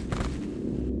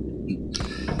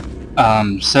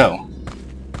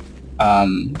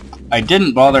 I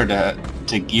didn't bother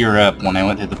to gear up when I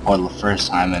went through the portal the first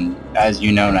time, and as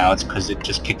you know now, it's because it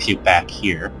just kicks you back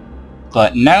here.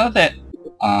 But now that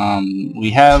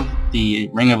we have the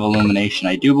Ring of Illumination,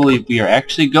 I do believe we are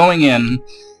actually going in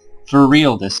for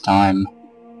real this time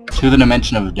to the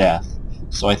Dimension of Death.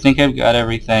 So I think I've got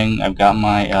everything. I've got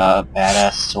my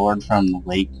badass sword from the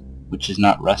lake, which is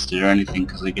not rusted or anything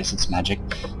because I guess it's magic.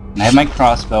 And I have my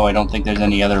crossbow. I don't think there's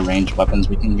any other ranged weapons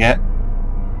we can get.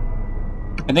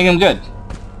 I think I'm good.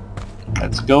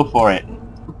 Let's go for it.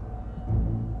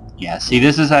 Yeah, see,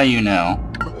 this is how you know.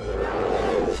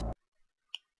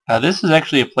 This is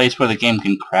actually a place where the game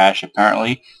can crash,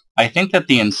 apparently. I think that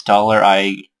the installer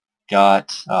I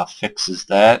got fixes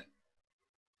that.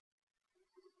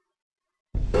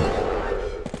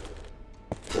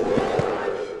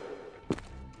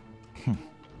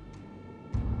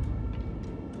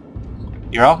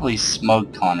 You're awfully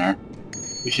smug, Connor.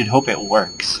 We should hope it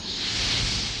works.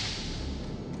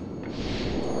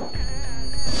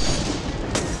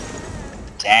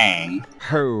 Dang.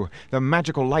 Ho! The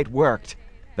magical light worked.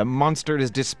 The monster is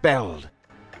dispelled.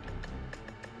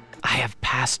 I have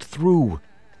passed through.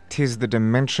 'Tis the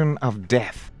Dimension of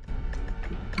Death.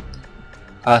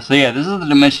 So yeah, this is the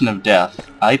Dimension of Death.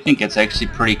 I think it's actually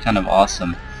pretty kind of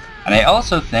awesome. And I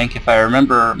also think, if I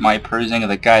remember my perusing of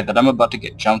the guide, that I'm about to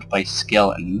get jumped by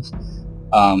skeletons.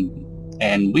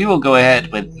 And we will go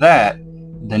ahead with that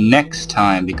the next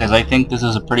time, because I think this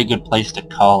is a pretty good place to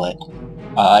call it.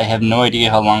 I have no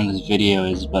idea how long this video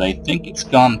is, but I think it's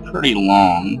gone pretty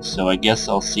long, so I guess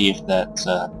I'll see if that's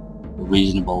a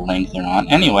reasonable length or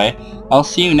not. Anyway, I'll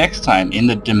see you next time in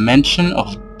the Dimension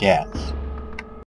of Death.